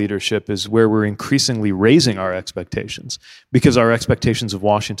local leadership is where we're increasingly raising our expectations because our expectations of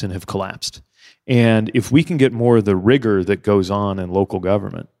Washington have collapsed. And if we can get more of the rigor that goes on in local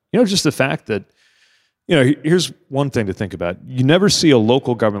government, just the fact that, here's one thing to think about. You never see a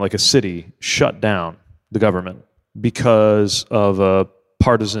local government like a city shut down the government because of a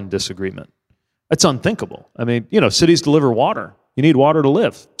partisan disagreement. That's unthinkable. Cities deliver water. You need water to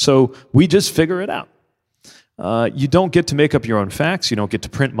live. So we just figure it out. You don't get to make up your own facts. You don't get to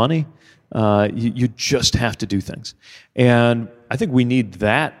print money. You just have to do things. And I think we need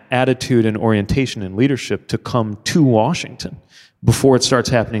that attitude and orientation and leadership to come to Washington before it starts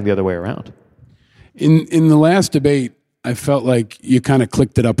happening the other way around. In the last debate, I felt like you kind of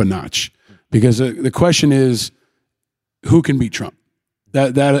clicked it up a notch because the question is, who can beat Trump?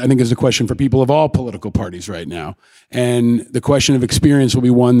 That I think is the question for people of all political parties right now. And the question of experience will be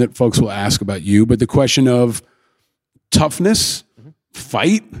one that folks will ask about you, but the question of toughness,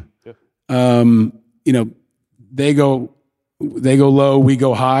 fight, they go low, we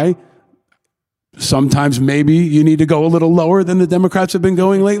go high. Sometimes maybe you need to go a little lower than the Democrats have been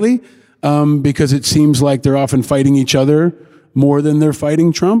going lately, because it seems like they're often fighting each other more than they're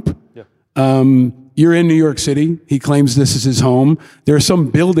fighting Trump. Yeah. You're in New York City. He claims this is his home. There are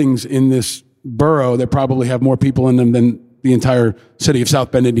some buildings in this borough that probably have more people in them than the entire city of South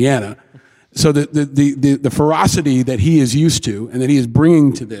Bend, Indiana. So the ferocity that he is used to and that he is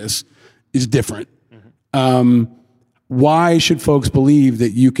bringing to this is different. Mm-hmm. Why should folks believe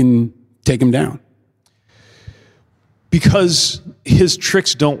that you can take him down? Because his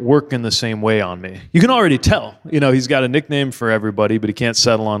tricks don't work in the same way on me. You can already tell. He's got a nickname for everybody, but he can't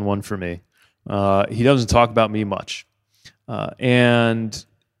settle on one for me. He doesn't talk about me much. And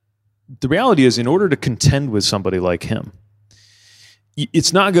the reality is, in order to contend with somebody like him,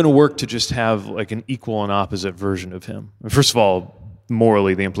 it's not going to work to just have like an equal and opposite version of him. First of all,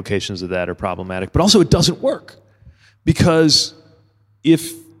 morally, the implications of that are problematic, but also it doesn't work. Because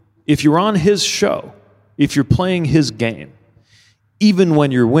if you're on his show, if you're playing his game, even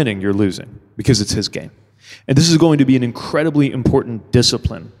when you're winning, you're losing because it's his game. And this is going to be an incredibly important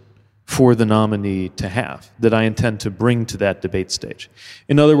discipline for the nominee to have that I intend to bring to that debate stage.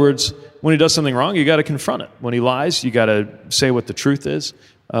 In other words, when he does something wrong, you got to confront it. When he lies, you got to say what the truth is.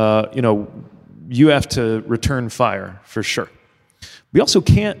 You have to return fire for sure. We also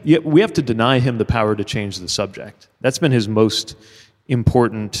we have to deny him the power to change the subject. That's been his most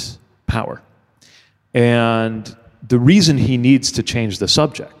important power. And the reason he needs to change the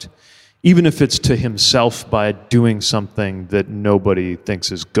subject, even if it's to himself by doing something that nobody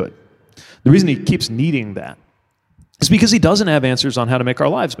thinks is good, the reason he keeps needing that is because he doesn't have answers on how to make our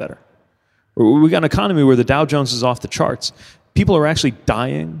lives better. We got an economy where the Dow Jones is off the charts. People are actually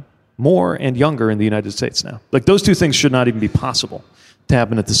dying more and younger in the United States now. Like, those two things should not even be possible to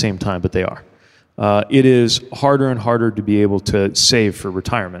happen at the same time, but they are. It is harder and harder to be able to save for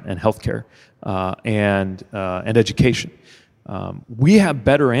retirement and healthcare and education. We have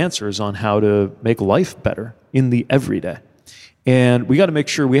better answers on how to make life better in the everyday. And we got to make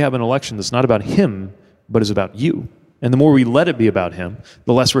sure we have an election that's not about him, but is about you. And the more we let it be about him,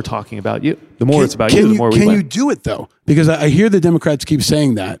 the less we're talking about you. The more it's about you, the more we win. Can you do it, though? Because I hear the Democrats keep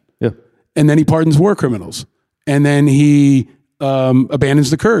saying that. Yeah. And then he pardons war criminals. And then he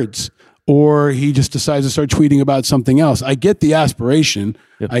abandons the Kurds. Or he just decides to start tweeting about something else. I get the aspiration.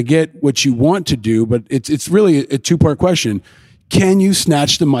 Yep. I get what you want to do, but it's really a two-part question. Can you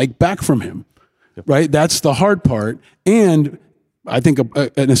snatch the mic back from him? Yep. Right? That's the hard part. And I think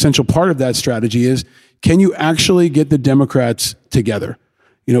an essential part of that strategy is, can you actually get the Democrats together?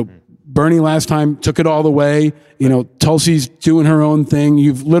 You know, Bernie last time took it all the way. You know, Tulsi's doing her own thing.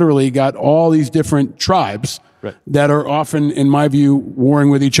 You've literally got all these different tribes that are often, in my view, warring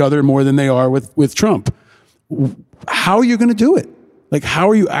with each other more than they are with Trump. How are you going to do it? Like, how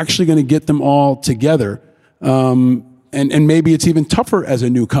are you actually going to get them all together? And maybe it's even tougher as a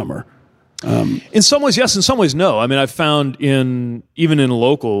newcomer. In some ways, yes. In some ways, no. I mean, I've found even in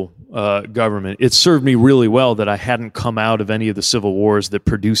local government, it served me really well that I hadn't come out of any of the civil wars that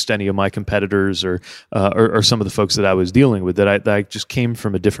produced any of my competitors or some of the folks that I was dealing with, that I just came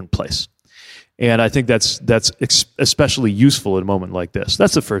from a different place. And I think that's especially useful at a moment like this.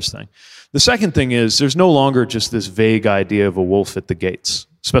 That's the first thing. The second thing is, there's no longer just this vague idea of a wolf at the gates,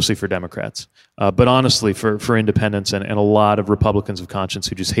 especially for Democrats. But honestly, for independents and a lot of Republicans of conscience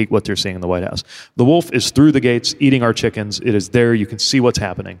who just hate what they're seeing in the White House. The wolf is through the gates, eating our chickens. It is there. You can see what's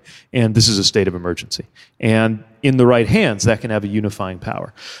happening. And this is a state of emergency. And in the right hands, that can have a unifying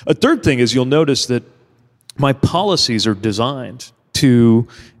power. A third thing is, you'll notice that my policies are designed to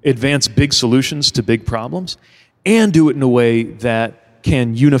advance big solutions to big problems and do it in a way that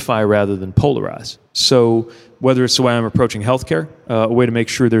can unify rather than polarize. So whether it's the way I'm approaching healthcare, a way to make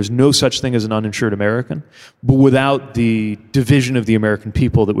sure there's no such thing as an uninsured American, but without the division of the American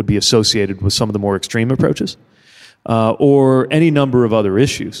people that would be associated with some of the more extreme approaches, or any number of other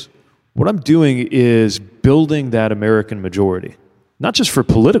issues. What I'm doing is building that American majority, not just for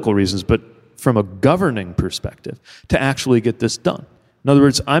political reasons, but from a governing perspective, to actually get this done. In other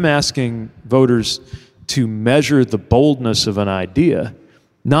words, I'm asking voters to measure the boldness of an idea,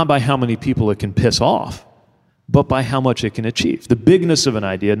 not by how many people it can piss off, but by how much it can achieve. The bigness of an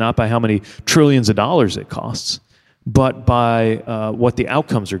idea, not by how many trillions of dollars it costs, but by what the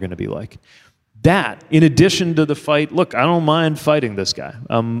outcomes are going to be like. That, in addition to the fight, look, I don't mind fighting this guy.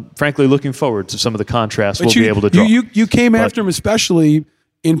 I'm frankly looking forward to some of the contrasts we'll be able to draw. You came after him especially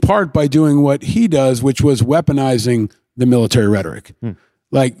in part by doing what he does, which was weaponizing the military rhetoric.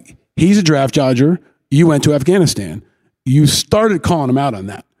 Like, he's a draft dodger. You went to Afghanistan. You started calling him out on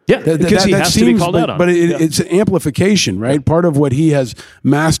that. Yeah, because he has to be called out on it. But it's an amplification, right? Yeah. Part of what he has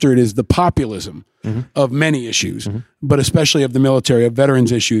mastered is the populism of many issues, but especially of the military, of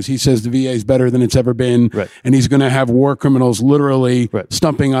veterans issues. He says the VA is better than it's ever been, and he's going to have war criminals literally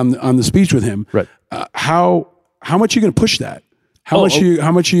stumping on the speech with him. How much are you going to push that? How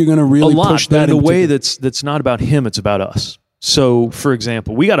much are you going to really push that? But in a way that's not about him, it's about us. So, for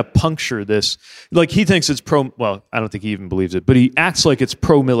example, we got to puncture this. Like, he thinks it's well, I don't think he even believes it, but he acts like it's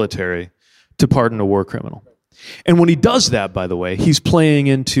pro-military to pardon a war criminal. And when he does that, by the way, he's playing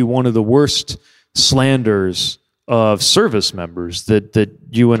into one of the worst slanders of service members that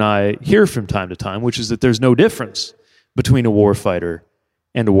you and I hear from time to time, which is that there's no difference between a war fighter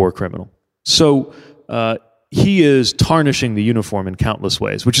and a war criminal. So, he is tarnishing the uniform in countless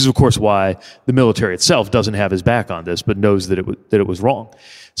ways, which is, of course, why the military itself doesn't have his back on this, but knows that it was wrong.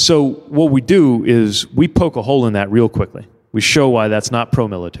 So what we do is we poke a hole in that real quickly. We show why that's not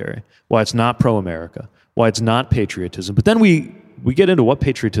pro-military, why it's not pro-America, why it's not patriotism. But then we get into what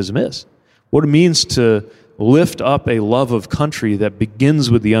patriotism is, what it means to lift up a love of country that begins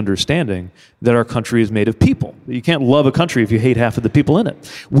with the understanding that our country is made of people. You can't love a country if you hate half of the people in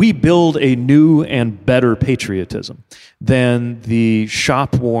it. We build a new and better patriotism than the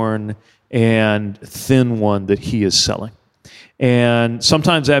shop-worn and thin one that he is selling. And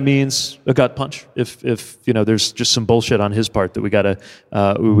sometimes that means a gut punch if there's just some bullshit on his part that we gotta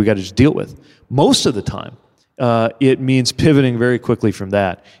just deal with. Most of the time, it means pivoting very quickly from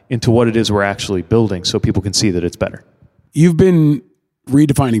that into what it is we're actually building so people can see that it's better. You've been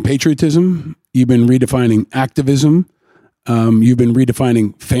redefining patriotism. You've been redefining activism. You've been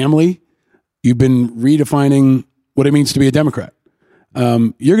redefining family. You've been redefining what it means to be a Democrat.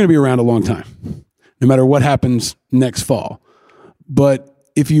 You're going to be around a long time, no matter what happens next fall. But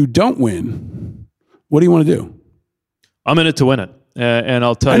if you don't win, what do you want to do? I'm in it to win it. And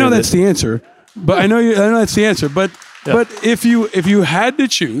I'll tell you. I know that's the answer. But I know that's the answer. But if you had to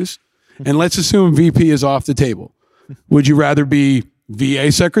choose, and let's assume VP is off the table, would you rather be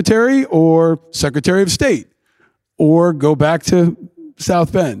VA secretary or Secretary of State, or go back to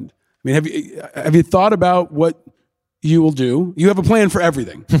South Bend? I mean, have you thought about what you will do? You have a plan for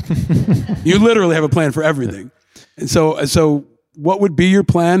everything. You literally have a plan for everything. And so what would be your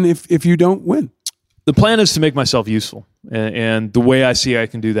plan if you don't win? The plan is to make myself useful, and the way I see I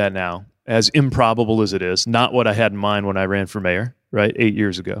can do that now, as improbable as it is, not what I had in mind when I ran for mayor, right, 8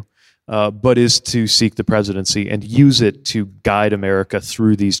 years ago, but is to seek the presidency and use it to guide America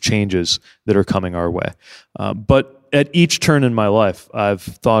through these changes that are coming our way. But at each turn in my life, I've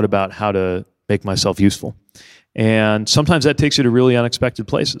thought about how to make myself useful. And sometimes that takes you to really unexpected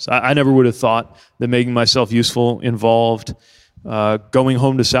places. I never would have thought that making myself useful involved going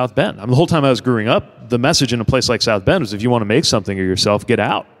home to South Bend. I mean, the whole time I was growing up, the message in a place like South Bend was, if you want to make something of yourself, get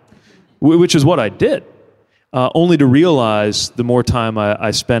out, which is what I did. Only to realize the more time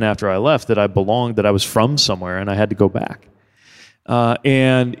I spent after I left that I belonged, that I was from somewhere, and I had to go back.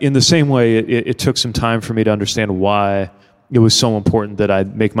 And in the same way, it took some time for me to understand why it was so important that I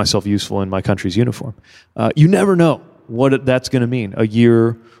make myself useful in my country's uniform. You never know what that's going to mean a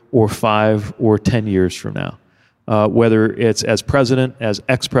year or 5 or 10 years from now, whether it's as president, as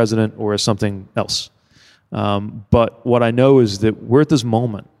ex-president, or as something else. But what I know is that we're at this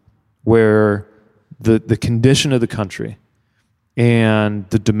moment where the condition of the country and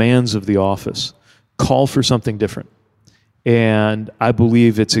the demands of the office call for something different. And I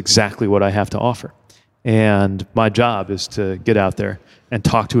believe it's exactly what I have to offer. And my job is to get out there and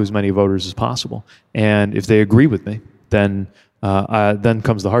talk to as many voters as possible. And if they agree with me, then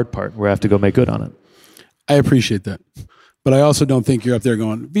comes the hard part, where I have to go make good on it. I appreciate that. But I also don't think you're up there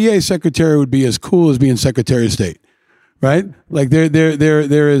going, VA secretary would be as cool as being Secretary of State, right? Like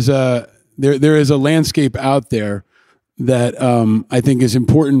there is a landscape out there that I think is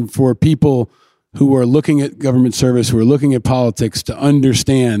important for people who are looking at government service, who are looking at politics, to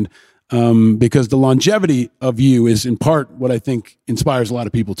understand, because the longevity of you is in part what I think inspires a lot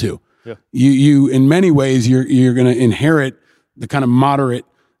of people too. Yeah. You in many ways, you're going to inherit the kind of moderate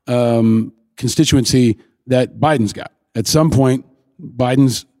constituency that Biden's got. At some point,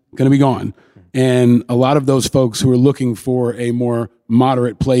 Biden's going to be gone. And a lot of those folks who are looking for a more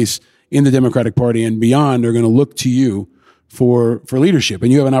moderate place in the Democratic Party and beyond are going to look to you for leadership.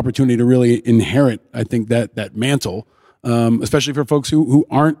 And you have an opportunity to really inherit, I think, that mantle, especially for folks who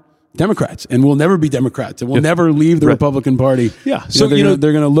aren't Democrats and will never be Democrats and will never leave the Republican Party. Yeah. So they're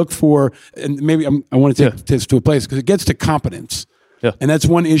going to look for, and maybe I want to take this to a place because it gets to competence. Yeah. And that's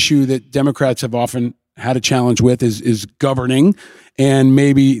one issue that Democrats have often had a challenge with is governing. And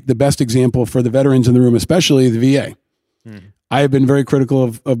maybe the best example for the veterans in the room, especially the VA. I have been very critical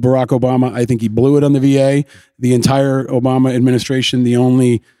of Barack Obama. I think he blew it on the VA. The entire Obama administration, the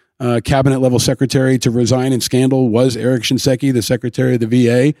only cabinet level secretary to resign in scandal was Eric Shinseki, the secretary of the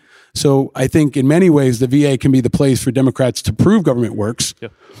VA. So I think in many ways, the VA can be the place for Democrats to prove government works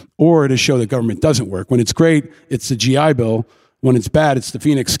or to show that government doesn't work. When it's great, it's the GI Bill. When it's bad, it's the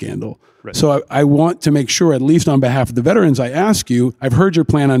Phoenix scandal. Right. So I want to make sure, at least on behalf of the veterans, I ask you, I've heard your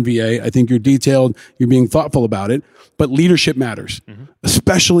plan on VA. I think you're detailed, you're being thoughtful about it, but leadership matters,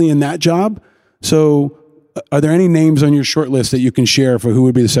 especially in that job. So are there any names on your short list that you can share for who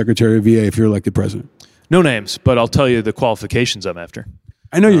would be the Secretary of VA if you're elected president? No names, but I'll tell you the qualifications I'm after.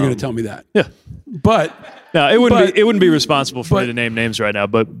 I know you're going to tell me that. Yeah. But no, it wouldn't be responsible for me to name names right now,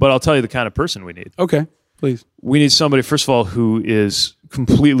 but I'll tell you the kind of person we need. Okay, please. We need somebody, first of all, who is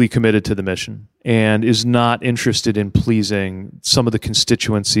completely committed to the mission and is not interested in pleasing some of the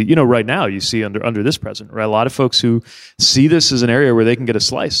constituency. You know, right now you see under this president, right, a lot of folks who see this as an area where they can get a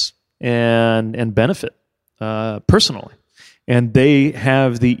slice and benefit personally. And they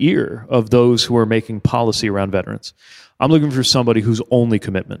have the ear of those who are making policy around veterans. I'm looking for somebody whose only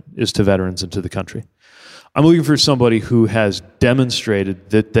commitment is to veterans and to the country. I'm looking for somebody who has demonstrated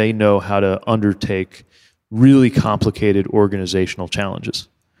that they know how to undertake really complicated organizational challenges.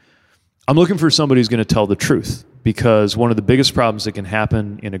 I'm looking for somebody who's going to tell the truth, because one of the biggest problems that can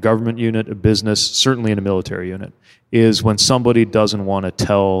happen in a government unit, a business, certainly in a military unit, is when somebody doesn't want to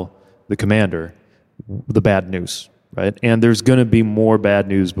tell the commander the bad news, right? And there's going to be more bad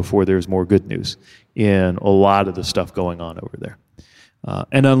news before there's more good news in a lot of the stuff going on over there.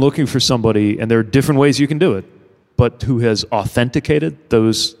 And I'm looking for somebody, and there are different ways you can do it, but who has authenticated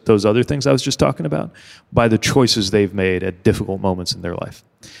those other things I was just talking about by the choices they've made at difficult moments in their life.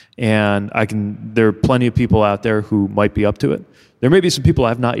 And there are plenty of people out there who might be up to it. There may be some people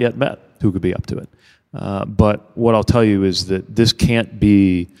I've not yet met who could be up to it. But what I'll tell you is that this can't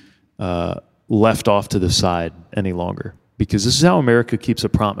be left off to the side any longer, because this is how America keeps a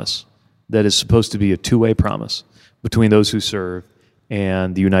promise that is supposed to be a two-way promise between those who serve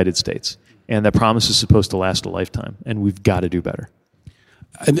and the United States. And that promise is supposed to last a lifetime, and we've got to do better.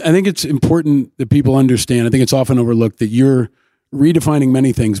 I think it's important that people understand, I think it's often overlooked, that you're redefining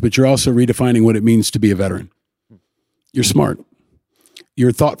many things, but you're also redefining what it means to be a veteran. You're smart.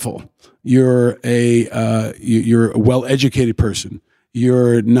 You're thoughtful. You're a well-educated person.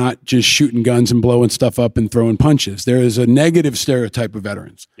 You're not just shooting guns and blowing stuff up and throwing punches. There is a negative stereotype of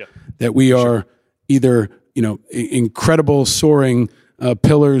veterans that we are either, incredible, soaring,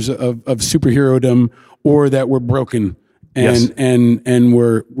 pillars of superherodom, or that we're broken and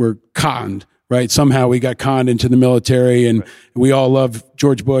we're conned. Right? Somehow we got conned into the military, and we all love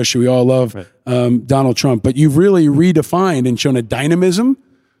George Bush, we all love Donald Trump. But you've really redefined and shown a dynamism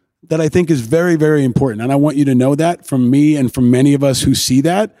that I think is very, very important. And I want you to know that from me and from many of us who see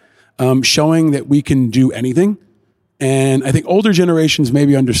that, showing that we can do anything. And I think older generations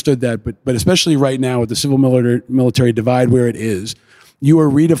maybe understood that, but especially right now with the civil military divide where it is, you are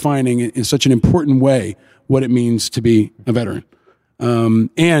redefining in such an important way what it means to be a veteran.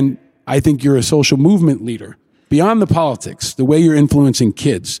 And I think you're a social movement leader. Beyond the politics, the way you're influencing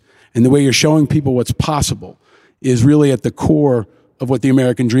kids and the way you're showing people what's possible is really at the core of what the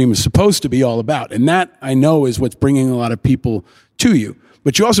American dream is supposed to be all about. And that, I know, is what's bringing a lot of people to you.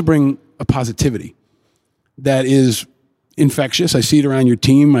 But you also bring a positivity that is infectious. I see it around your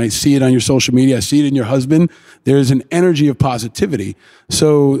team. I see it on your social media. I see it in your husband. There's an energy of positivity.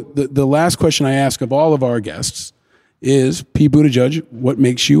 So the last question I ask of all of our guests is, Pete Buttigieg, what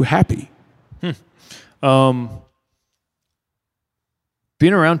makes you happy?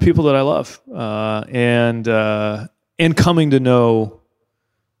 Being around people that I love, and coming to know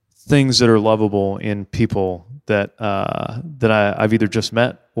things that are lovable in people that I've either just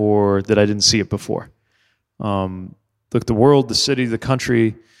met or that I didn't see it before. Look, the world, the city, the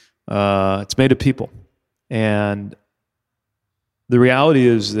country, it's made of people. And the reality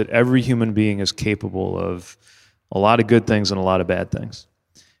is that every human being is capable of a lot of good things and a lot of bad things.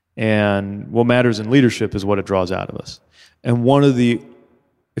 And what matters in leadership is what it draws out of us. And one of the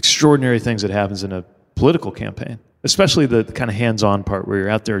extraordinary things that happens in a political campaign, especially the kind of hands-on part where you're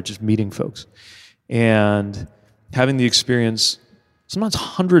out there just meeting folks and having the experience, sometimes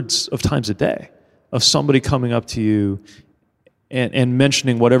hundreds of times a day, of somebody coming up to you and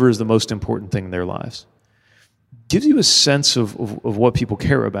mentioning whatever is the most important thing in their lives, gives you a sense of what people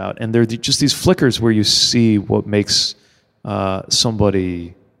care about. And there are just these flickers where you see what makes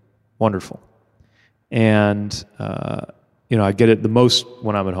somebody wonderful. And, I get it the most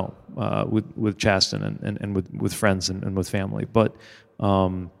when I'm at home with Chasten and with friends and with family. But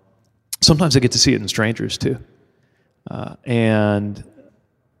sometimes I get to see it in strangers too. And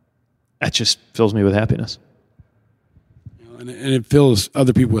that just fills me with happiness. And it fills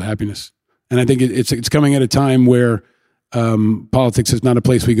other people with happiness. And I think it's coming at a time where politics is not a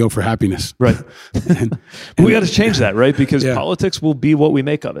place we go for happiness. Right. and we got to change that, right? Because politics will be what we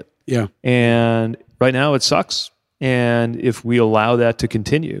make of it. Yeah. And right now it sucks. And if we allow that to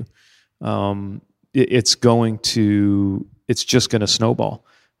continue, it's just going to snowball.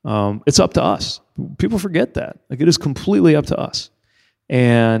 It's up to us. People forget that. Like, it is completely up to us.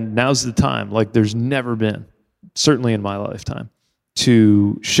 And now's the time, like there's never been, certainly in my lifetime,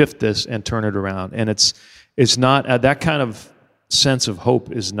 to shift this and turn it around. And it's not, that kind of sense of hope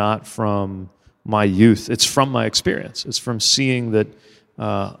is not from my youth. It's from my experience. It's from seeing that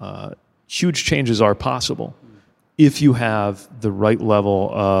huge changes are possible if you have the right level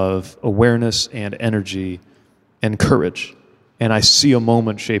of awareness and energy and courage. And I see a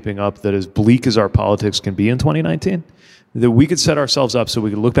moment shaping up that, as bleak as our politics can be in 2019, that we could set ourselves up so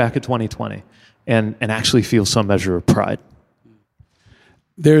we could look back at 2020 and actually feel some measure of pride.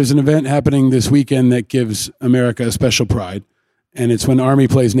 There's an event happening this weekend that gives America a special pride, and it's when Army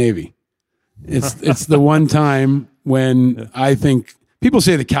plays Navy. It's the one time when I think people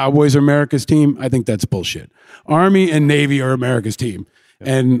say the Cowboys are America's team. I think that's bullshit. Army and Navy are America's team.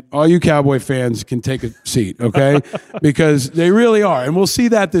 And all you Cowboy fans can take a seat, okay? Because they really are. And we'll see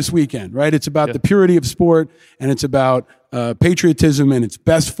that this weekend, right? It's about the purity of sport, and it's about patriotism in its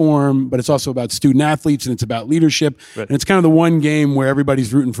best form, but it's also about student athletes, and it's about leadership. Right. And it's kind of the one game where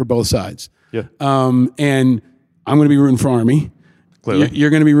everybody's rooting for both sides. Yeah. And I'm going to be rooting for Army. Clearly. You're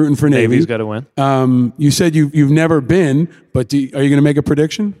going to be rooting for Navy. Navy's got to win. You said you've never been, but are you going to make a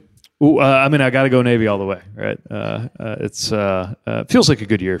prediction? Ooh, I got to go Navy all the way, right? It feels like a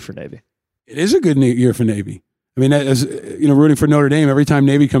good year for Navy. It is a good year for Navy. I mean, as rooting for Notre Dame, every time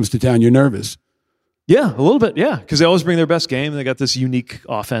Navy comes to town, you're nervous. Yeah, a little bit, yeah, because they always bring their best game. They got this unique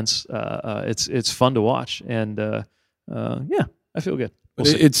offense. It's fun to watch, and I feel good.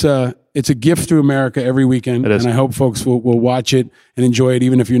 It's a gift to America every weekend, and I hope folks will watch it and enjoy it,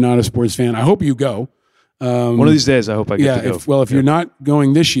 even if you're not a sports fan. I hope you go. One of these days, I hope I get to go. If you're not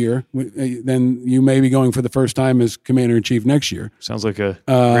going this year, then you may be going for the first time as Commander-in-Chief next year. Sounds like a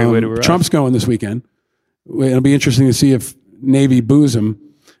great way to arrive. Trump's going this weekend. It'll be interesting to see if Navy boos him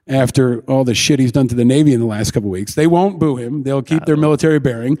after all the shit he's done to the Navy in the last couple of weeks. They won't boo him. They'll keep their military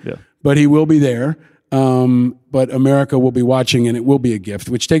bearing, but he will be there. but America will be watching, and it will be a gift,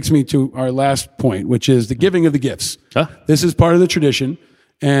 which takes me to our last point, which is the giving of the gifts. Huh? This is part of the tradition,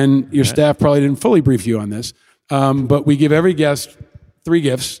 and your staff probably didn't fully brief you on this, but we give every guest 3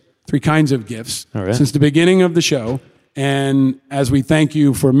 gifts, 3 kinds of gifts since the beginning of the show. And as we thank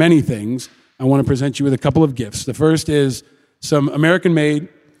you for many things, I want to present you with a couple of gifts. The first is some American-made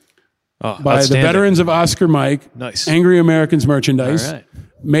by the veterans of Oscar Mike, nice. Angry Americans merchandise. All right.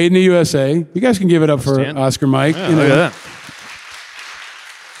 Made in the USA. You guys can give it up for Oscar Mike. Yeah, look at that.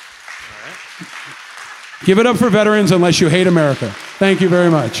 Give it up for veterans unless you hate America. Thank you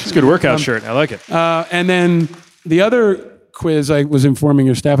very much. It's a good workout shirt. I like it. And then the other quiz I was informing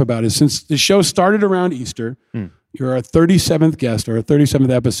your staff about is since the show started around Easter, you're our 37th guest or our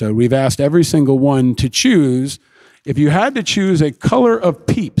 37th episode. We've asked every single one to choose, if you had to choose a color of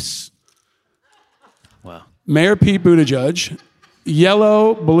peeps. Wow. Mayor Pete Buttigieg,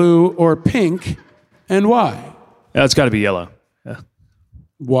 yellow, blue, or pink, and why? Yeah, it's got to be yellow. Yeah.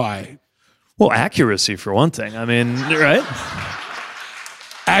 Why? Well, accuracy for one thing. I mean, right?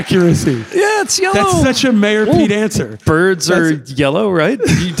 Accuracy. Yeah, it's yellow. That's such a Mayor Pete answer. Birds are yellow, right?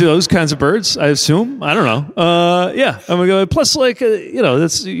 Those kinds of birds, I assume. I don't know. Yeah, I'm gonna go. Plus,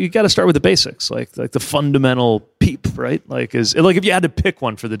 that's you got to start with the basics, like the fundamental peep, right? Like if you had to pick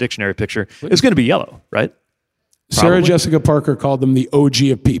one for the dictionary picture, it's going to be yellow, right? Sarah Jessica Parker called them the OG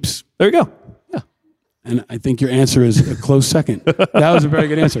of peeps. There you go. Yeah. And I think your answer is a close second. That was a very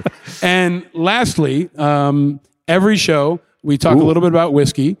good answer. And lastly, every show, we talk a little bit about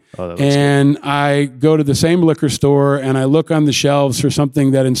whiskey. And I go to the same liquor store and I look on the shelves for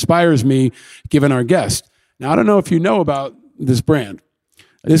something that inspires me, given our guest. Now, I don't know if you know about this brand.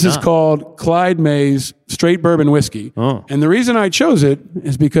 This is called Clyde May's Straight Bourbon Whiskey. Oh. And the reason I chose it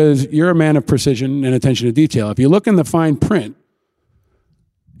is because you're a man of precision and attention to detail. If you look in the fine print,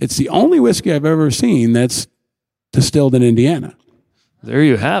 it's the only whiskey I've ever seen that's distilled in Indiana. There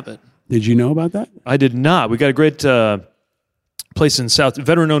you have it. Did you know about that? I did not. We got a great place in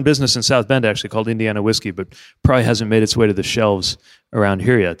veteran-owned business in South Bend, actually, called Indiana Whiskey, but probably hasn't made its way to the shelves around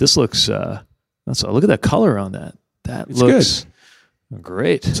here yet. This looks, look at that color on that. That looks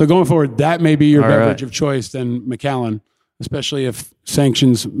great. So going forward, that may be your beverage of choice than Macallan, especially if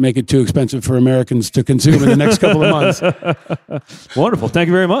sanctions make it too expensive for Americans to consume in the next couple of months. Wonderful. Thank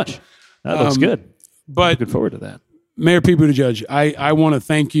you very much. That looks good. But looking forward to that. Mayor Pete Buttigieg, I want to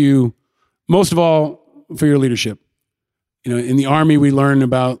thank you most of all for your leadership. You know, in the Army, we learn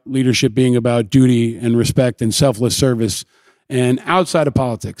about leadership being about duty and respect and selfless service. And outside of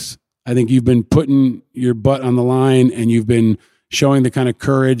politics, I think you've been putting your butt on the line and you've been showing the kind of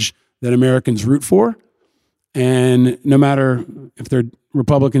courage that Americans root for. And no matter if they're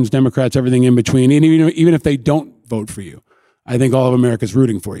Republicans, Democrats, everything in between, and even if they don't vote for you, I think all of America's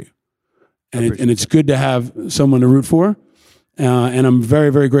rooting for you. And it's good to have someone to root for. And I'm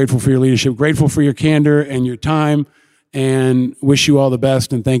very, very grateful for your leadership, grateful for your candor and your time, and wish you all the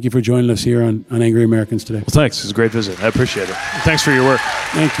best. And thank you for joining us here on Angry Americans today. Well, thanks. It was a great visit. I appreciate it. Thanks for your work.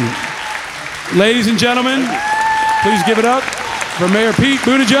 Thank you. Ladies and gentlemen, please give it up for Mayor Pete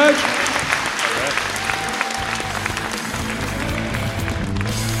Buttigieg.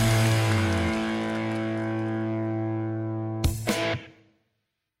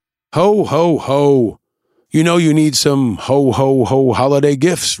 Ho, ho, ho. You know you need some ho, ho, ho holiday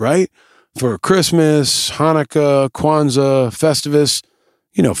gifts, right? For Christmas, Hanukkah, Kwanzaa, Festivus.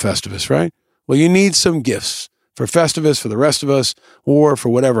 You know Festivus, right? Well, you need some gifts for Festivus, for the rest of us, or for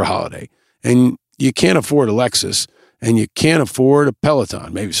whatever holiday. And you can't afford a Lexus, and you can't afford a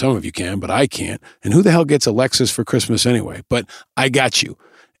Peloton. Maybe some of you can, but I can't. And who the hell gets a Lexus for Christmas anyway? But I got you.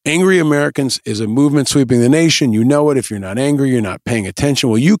 Angry Americans is a movement sweeping the nation. You know it. If you're not angry, you're not paying attention.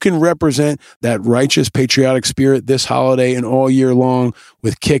 Well, you can represent that righteous, patriotic spirit this holiday and all year long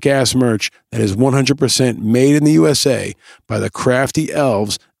with kick-ass merch that is 100% made in the USA by the crafty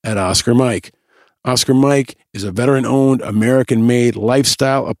elves at Oscar Mike. Oscar Mike is a veteran-owned, American-made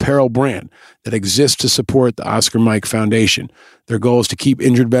lifestyle apparel brand that exists to support the Oscar Mike Foundation. Their goal is to keep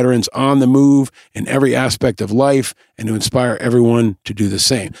injured veterans on the move in every aspect of life and to inspire everyone to do the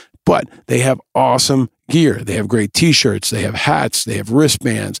same. But they have awesome gear. They have great t-shirts. They have hats. They have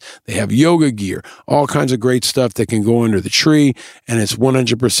wristbands. They have yoga gear, all kinds of great stuff that can go under the tree. And it's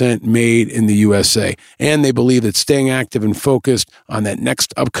 100% made in the USA. And they believe that staying active and focused on that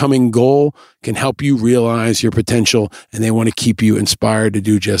next upcoming goal can help you realize your potential. And they want to keep you inspired to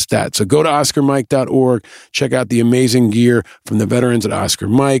do just that. So go to OscarMike.org. Check out the amazing gear from the veterans at Oscar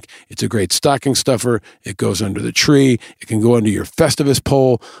Mike. It's a great stocking stuffer. It goes under the tree. It can go under your Festivus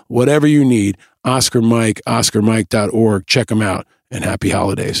pole, whatever you need. Oscar Mike, OscarMike.org. Check them out, and happy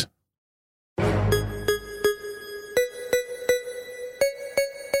holidays.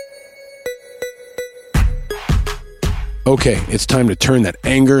 Okay, it's time to turn that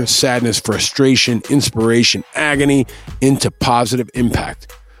anger, sadness, frustration, inspiration, agony into positive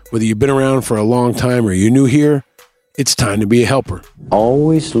impact. Whether you've been around for a long time or you're new here, it's time to be a helper.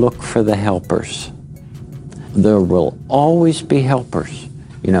 Always look for the helpers. There will always be helpers,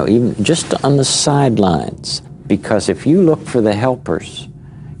 even just on the sidelines. Because if you look for the helpers,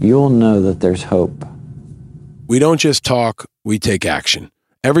 you'll know that there's hope. We don't just talk, we take action.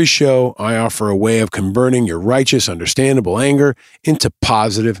 Every show, I offer a way of converting your righteous, understandable anger into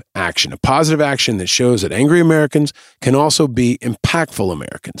positive action. A positive action that shows that angry Americans can also be impactful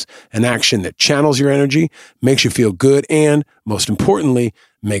Americans. An action that channels your energy, makes you feel good, and, most importantly,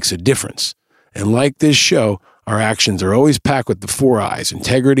 makes a difference. And like this show, our actions are always packed with the 4 I's: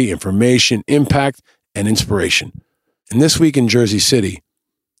 integrity, information, impact, and inspiration. And this week in Jersey City,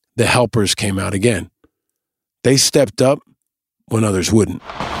 the helpers came out again. They stepped up when others wouldn't.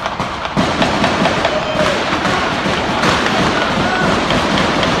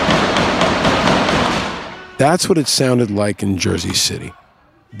 That's what it sounded like in Jersey City.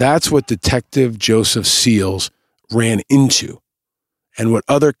 That's what Detective Joseph Seals ran into, and what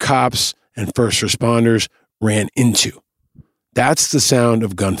other cops and first responders ran into. That's the sound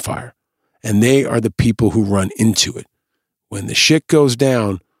of gunfire, and they are the people who run into it. When the shit goes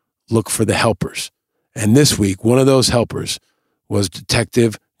down, look for the helpers. And this week, one of those helpers was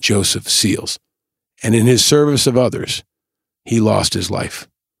Detective Joseph Seals. And in his service of others, he lost his life.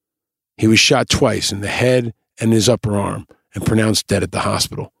 He was shot twice in the head and his upper arm and pronounced dead at the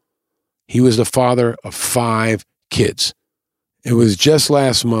hospital. He was the father of 5 kids. It was just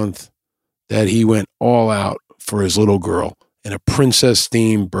last month that he went all out for his little girl in a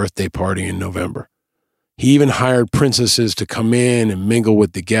princess-themed birthday party in November. He even hired princesses to come in and mingle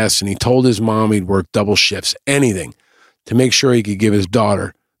with the guests, and he told his mom he'd work double shifts, anything, to make sure he could give his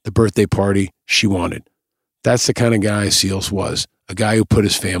daughter the birthday party she wanted. That's the kind of guy Seals was, a guy who put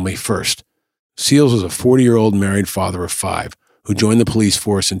his family first. Seals was a 40-year-old married father of 5 who joined the police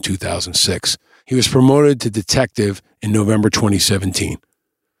force in 2006. He was promoted to detective in November 2017.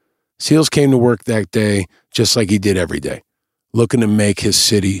 Seals came to work that day just like he did every day, looking to make his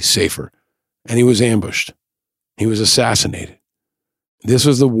city safer. And he was ambushed. He was assassinated. This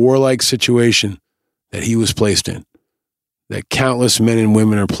was the warlike situation that he was placed in, that countless men and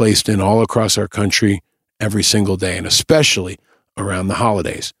women are placed in all across our country every single day, and especially around the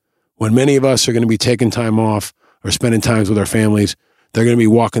holidays, when many of us are going to be taking time off or spending times with our families. They're going to be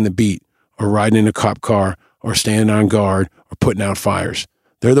walking the beat or riding in a cop car or standing on guard or putting out fires.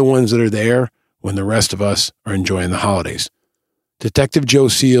 They're the ones that are there when the rest of us are enjoying the holidays. Detective Joe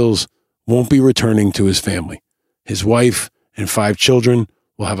Seals won't be returning to his family. His wife and 5 children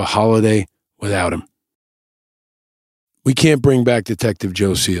will have a holiday without him. We can't bring back Detective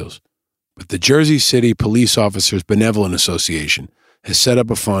Joe Seals, but the Jersey City Police Officers Benevolent Association has set up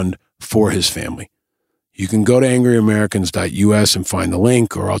a fund for his family. You can go to angryamericans.us and find the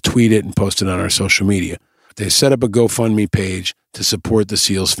link, or I'll tweet it and post it on our social media. They set up a GoFundMe page to support the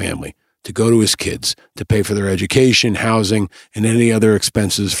Seals family, to go to his kids, to pay for their education, housing, and any other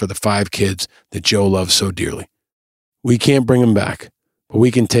expenses for the 5 kids that Joe loves so dearly. We can't bring him back, but we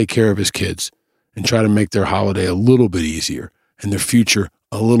can take care of his kids and try to make their holiday a little bit easier and their future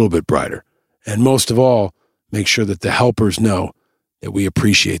a little bit brighter. And most of all, make sure that the helpers know that we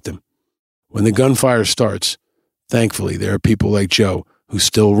appreciate them. When the gunfire starts, thankfully, there are people like Joe who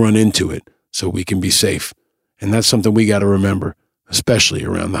still run into it so we can be safe. And that's something we got to remember, especially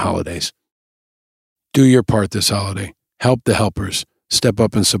around the holidays. Do your part this holiday. Help the helpers. Step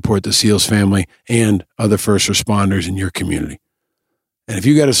up and support the Seals family and other first responders in your community. And if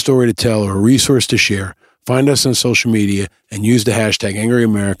you got a story to tell or a resource to share, find us on social media and use the hashtag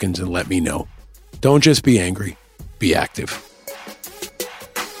 #AngryAmericans and let me know. Don't just be angry, be active.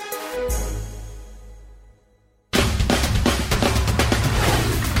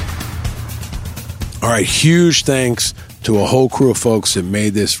 All right, huge thanks to a whole crew of folks that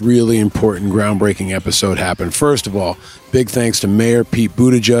made this really important, groundbreaking episode happen. First of all, big thanks to Mayor Pete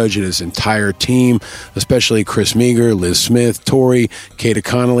Buttigieg and his entire team, especially Chris Meager, Liz Smith, Tori, Kata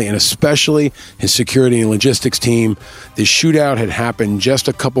Connolly, and especially his security and logistics team. The shootout had happened just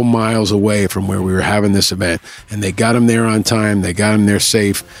a couple miles away from where we were having this event, and they got him there on time, they got him there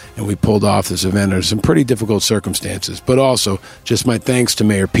safe, and we pulled off this event under some pretty difficult circumstances. But also, just my thanks to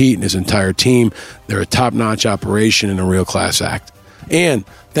Mayor Pete and his entire team. They're a top-notch operation and a real class act. And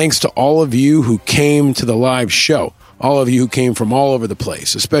thanks to all of you who came to the live show. all of you who came from all over the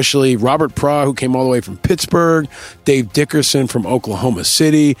place, especially Robert Pra, who came all the way from Pittsburgh, Dave Dickerson from Oklahoma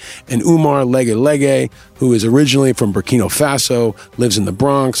City, and Umar Lege, who is originally from Burkina Faso, lives in the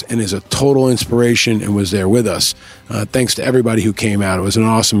Bronx, and is a total inspiration and was there with us. Thanks to everybody who came out. It was an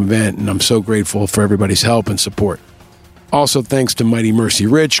awesome event, and I'm so grateful for everybody's help and support. Also, thanks to Mighty Mercy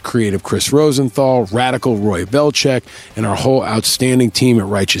Rich, Creative Chris Rosenthal, Radical Roy Velchek, and our whole outstanding team at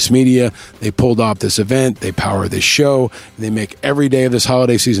Righteous Media. They pulled off this event, they power this show, and they make every day of this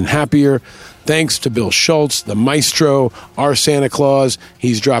holiday season happier. Thanks to Bill Schultz, the maestro, our Santa Claus.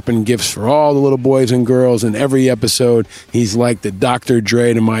 He's dropping gifts for all the little boys and girls in every episode. He's like the Dr.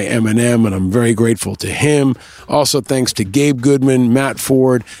 Dre to my Eminem, and I'm very grateful to him. Also, thanks to Gabe Goodman, Matt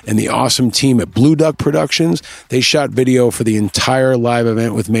Ford, and the awesome team at Blue Duck Productions. They shot video for the entire live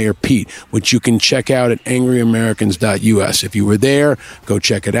event with Mayor Pete, which you can check out at angryamericans.us. If you were there, go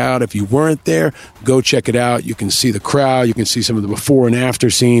check it out. If you weren't there, go check it out. You can see the crowd. You can see some of the before and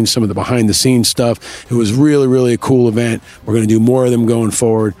after scenes, some of the behind the scenes stuff. It was really, really a cool event. We're going to do more of them going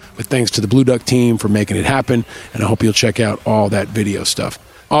forward. But thanks to the Blue Duck team for making it happen. And I hope you'll check out all that video stuff.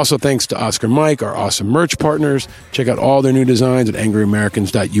 Also, thanks to Oscar Mike, our awesome merch partners. Check out all their new designs at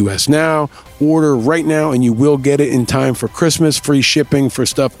angryamericans.us now. Order right now and you will get it in time for Christmas. Free shipping for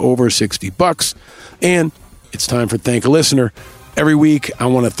stuff over $60. And it's time for Thank a Listener. Every week, I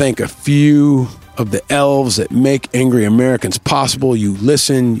want to thank a few of the elves that make Angry Americans possible. You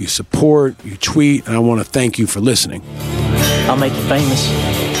listen, you support, you tweet, and I want to thank you for listening. I'll make you famous.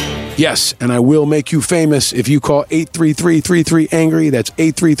 Yes, and I will make you famous if you call 833-33-ANGRY. That's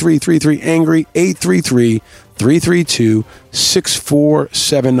 833-33-ANGRY,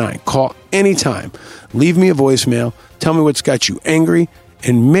 833-332-6479. Call anytime. Leave me a voicemail. Tell me what's got you angry,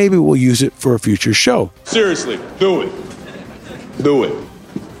 and maybe we'll use it for a future show. Seriously, do it. Do it.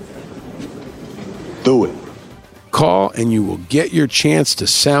 Do it. Call and you will get your chance to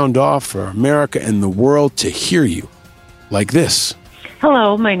sound off for America and the world to hear you. Like this.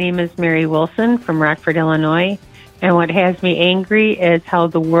 Hello, my name is Mary Wilson from Rockford, Illinois. And what has me angry is how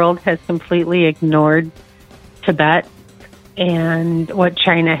the world has completely ignored Tibet and what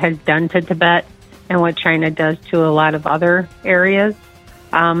China has done to Tibet and what China does to a lot of other areas.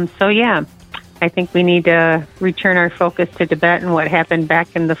 I think we need to return our focus to Tibet and what happened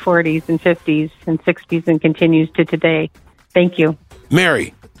back in the 40s and 50s and 60s and continues to today. Thank you.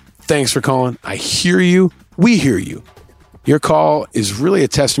 Mary, thanks for calling. I hear you. We hear you. Your call is really a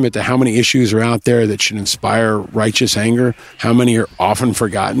testament to how many issues are out there that should inspire righteous anger, how many are often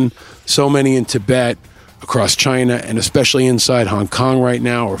forgotten. So many in Tibet, across China, and especially inside Hong Kong right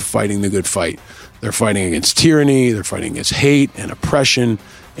now are fighting the good fight. They're fighting against tyranny. They're fighting against hate and oppression.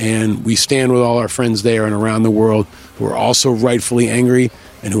 And we stand with all our friends there and around the world who are also rightfully angry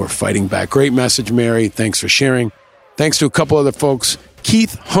and who are fighting back. Great message, Mary. Thanks for sharing. Thanks to a couple other folks.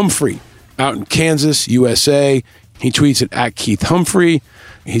 Keith Humphrey out in Kansas, USA. He tweets at Keith Humphrey.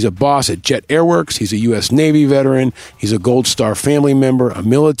 He's a boss at Jet Airworks. He's a U.S. Navy veteran. He's a Gold Star family member, a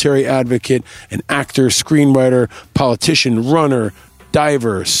military advocate, an actor, screenwriter, politician, runner,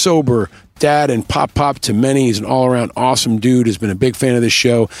 diver, sober, dad, and pop to many. He's an all-around awesome dude, has been a big fan of this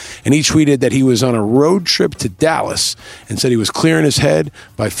show. And he tweeted that he was on a road trip to Dallas and said he was clearing his head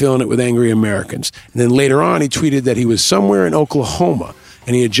by filling it with Angry Americans. And then later on, he tweeted that he was somewhere in Oklahoma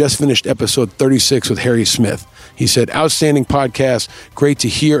and he had just finished episode 36 with Harry Smith. He said, outstanding podcast, great to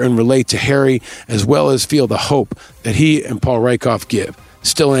hear and relate to Harry, as well as feel the hope that he and Paul Rykoff give.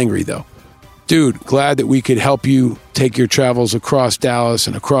 Still angry, though. Dude, glad that we could help you take your travels across Dallas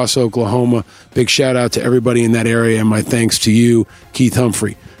and across Oklahoma. Big shout out to everybody in that area, and my thanks to you, Keith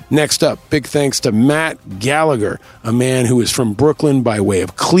Humphrey. Next up, big thanks to Matt Gallagher, a man who is from Brooklyn by way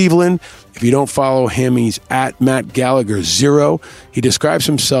of Cleveland. If you don't follow him, he's at Matt Gallagher 0. He describes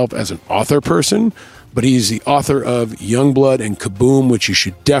himself as an author person, but he's the author of Youngblood and Kaboom, which you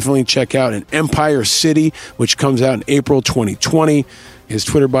should definitely check out, and Empire City, which comes out in April 2020. His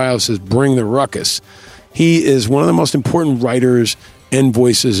Twitter bio says, bring the ruckus. He is one of the most important writers and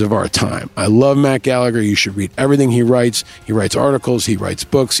voices of our time. I love Matt Gallagher. You should read everything he writes. He writes articles. He writes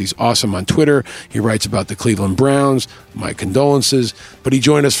books. He's awesome on Twitter. He writes about the Cleveland Browns. My condolences. But he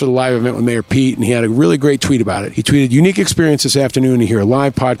joined us for the live event with Mayor Pete, and he had a really great tweet about it. He tweeted, unique experience this afternoon to hear a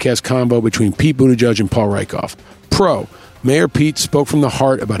live podcast combo between Pete Buttigieg and Paul Rykoff. Pro, Mayor Pete spoke from the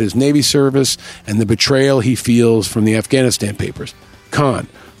heart about his Navy service and the betrayal he feels from the Afghanistan papers. Con,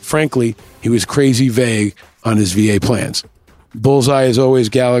 frankly, he was crazy vague on his VA plans. Bullseye as always,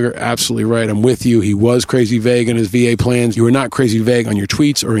 Gallagher, absolutely right. I'm with you. He was crazy vague on his VA plans. You were not crazy vague on your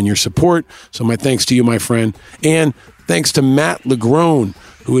tweets or in your support. So my thanks to you, my friend. And thanks to Matt Legrone,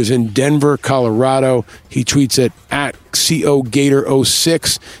 who is in Denver, Colorado. He tweets at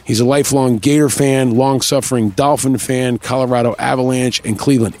COGator06. He's a lifelong Gator fan, long-suffering Dolphin fan, Colorado Avalanche, and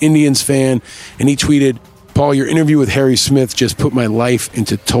Cleveland Indians fan. And he tweeted, Paul, your interview with Harry Smith just put my life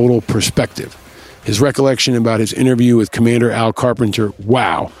into total perspective. His recollection about his interview with Commander Al Carpenter,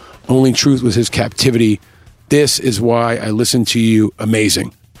 wow. Only truth was his captivity. This is why I listen to you.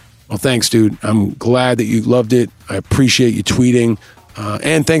 Amazing. Well, thanks, dude. I'm glad that you loved it. I appreciate you tweeting.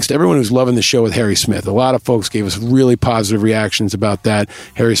 And thanks to everyone who's loving the show with Harry Smith. A lot of folks gave us really positive reactions about that.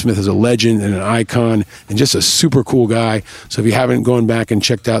 Harry Smith is a legend and an icon and just a super cool guy. So if you haven't gone back and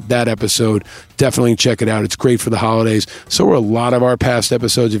checked out that episode, definitely check it out. It's great for the holidays. So are a lot of our past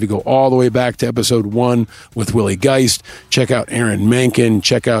episodes. If you go all the way back to episode 1 with Willie Geist, check out Aaron Menken,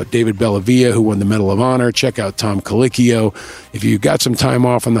 check out David Bellavia, who won the Medal of Honor, check out Tom Colicchio. If you got some time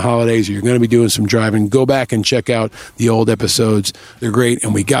off on the holidays or you're going to be doing some driving, go back and check out the old episodes. They're great,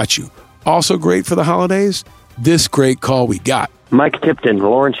 and we got you. Also great for the holidays, this great call we got. Mike Tipton,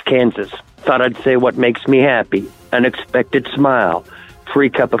 Lawrence, Kansas. Thought I'd say what makes me happy. Unexpected smile. Free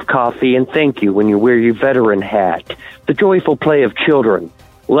cup of coffee and thank you when you wear your veteran hat. The joyful play of children.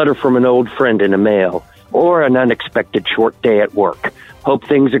 Letter from an old friend in the mail. Or an unexpected short day at work. Hope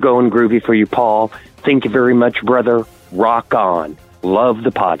things are going groovy for you, Paul. Thank you very much, brother. Rock on. Love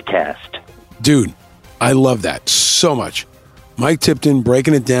the podcast. Dude, I love that so much. Mike Tipton,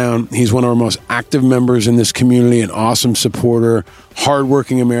 breaking it down. He's one of our most active members in this community, an awesome supporter,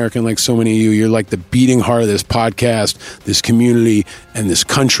 hardworking American like so many of you. You're like the beating heart of this podcast, this community, and this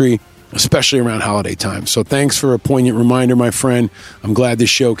country, especially around holiday time. So thanks for a poignant reminder, my friend. I'm glad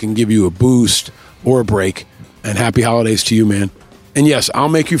this show can give you a boost or a break. And happy holidays to you, man. And yes, I'll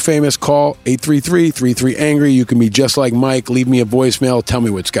make you famous. Call 833-33-ANGRY. You can be just like Mike. Leave me a voicemail. Tell me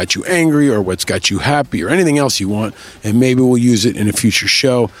what's got you angry or what's got you happy or anything else you want. And maybe we'll use it in a future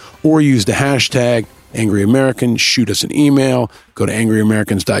show. Or use the hashtag Angry American. Shoot us an email. Go to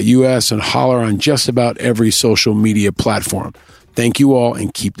angryamericans.us and holler on just about every social media platform. Thank you all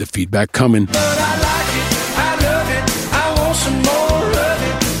and keep the feedback coming.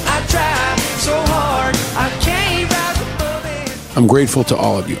 I'm grateful to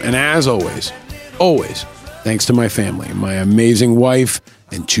all of you. And as always, thanks to my family, my amazing wife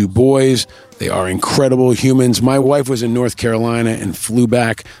and 2 boys. They are incredible humans. My wife was in North Carolina and flew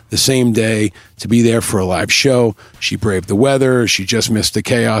back the same day to be there for a live show. She braved the weather. She just missed the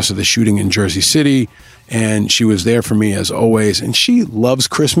chaos of the shooting in Jersey City. And she was there for me as always. And she loves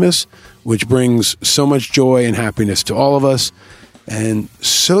Christmas, which brings so much joy and happiness to all of us. And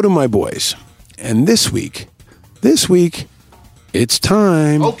so do my boys. And this week, it's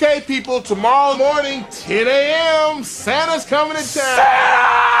time. Okay, people, tomorrow morning, 10 a.m., Santa's coming to town.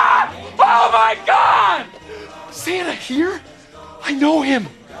 Santa! Oh my God! Santa here? I know him.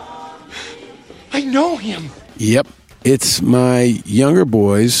 Yep. It's my younger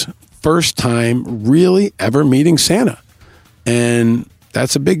boy's first time really ever meeting Santa. And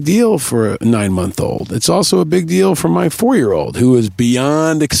that's a big deal for a 9-month-old. It's also a big deal for my 4-year-old who is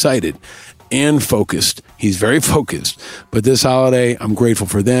beyond excited and focused. He's very focused. But this holiday, I'm grateful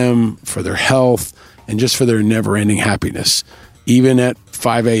for them, for their health, and just for their never-ending happiness. Even at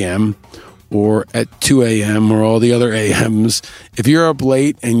 5 a.m. or at 2 a.m. or all the other a.m.s, if you're up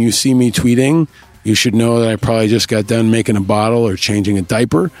late and you see me tweeting, you should know that I probably just got done making a bottle or changing a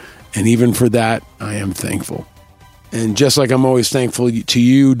diaper. And even for that, I am thankful. And just like I'm always thankful to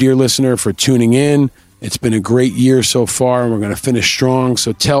you, dear listener, for tuning in. It's been a great year so far, and we're going to finish strong.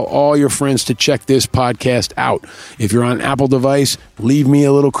 So tell all your friends to check this podcast out. If you're on an Apple device, leave me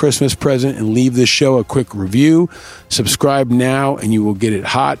a little Christmas present and leave this show a quick review. Subscribe now, and you will get it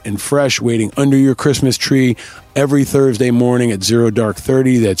hot and fresh waiting under your Christmas tree every Thursday morning at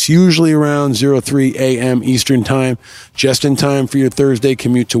 0:30. That's usually around 03 a.m. Eastern Time, just in time for your Thursday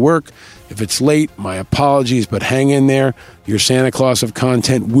commute to work. If it's late, my apologies, but hang in there. Your Santa Claus of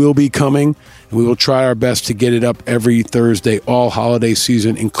content will be coming, and we will try our best to get it up every Thursday all holiday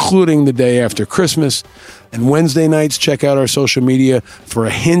season, including the day after Christmas. And Wednesday nights, check out our social media for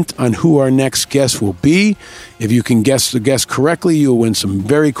a hint on who our next guest will be. If you can guess the guest correctly, you'll win some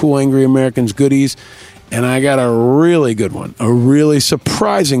very cool Angry Americans goodies. And I got a really good one, a really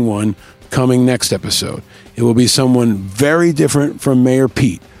surprising one coming next episode. It will be someone very different from Mayor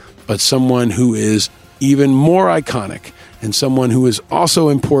Pete, but someone who is even more iconic and someone who is also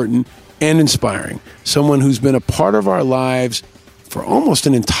important and inspiring, someone who's been a part of our lives for almost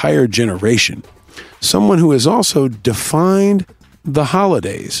an entire generation, someone who has also defined the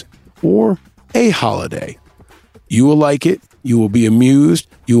holidays or a holiday. You will like it, you will be amused,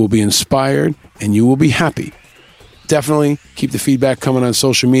 you will be inspired, and you will be happy. definitely keep the feedback coming on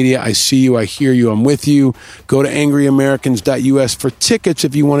social media. I see you. I hear you. I'm with you. Go to angryamericans.us for tickets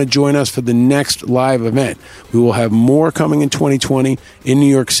if you want to join us for the next live event. We will have more coming in 2020 in New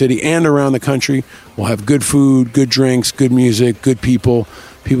York City and around the country. We'll have good food, good drinks, good music, good people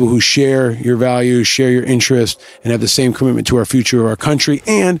who share your values, share your interests, and have the same commitment to our future of our country.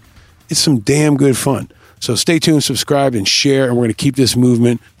 And it's some damn good fun. So stay tuned, subscribe, and share, and we're going to keep this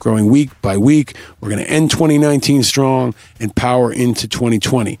movement growing week by week. We're going to end 2019 strong and power into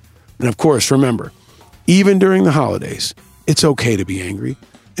 2020. And of course, remember, even during the holidays, it's okay to be angry.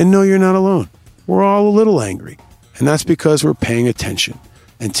 And no, you're not alone. We're all a little angry. And that's because we're paying attention.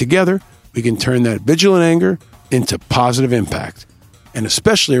 And together, we can turn that vigilant anger into positive impact. And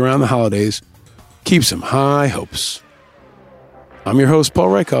especially around the holidays, keep some high hopes. I'm your host, Paul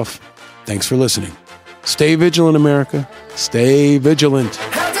Reichhoff. Thanks for listening. Stay vigilant, America. Stay vigilant.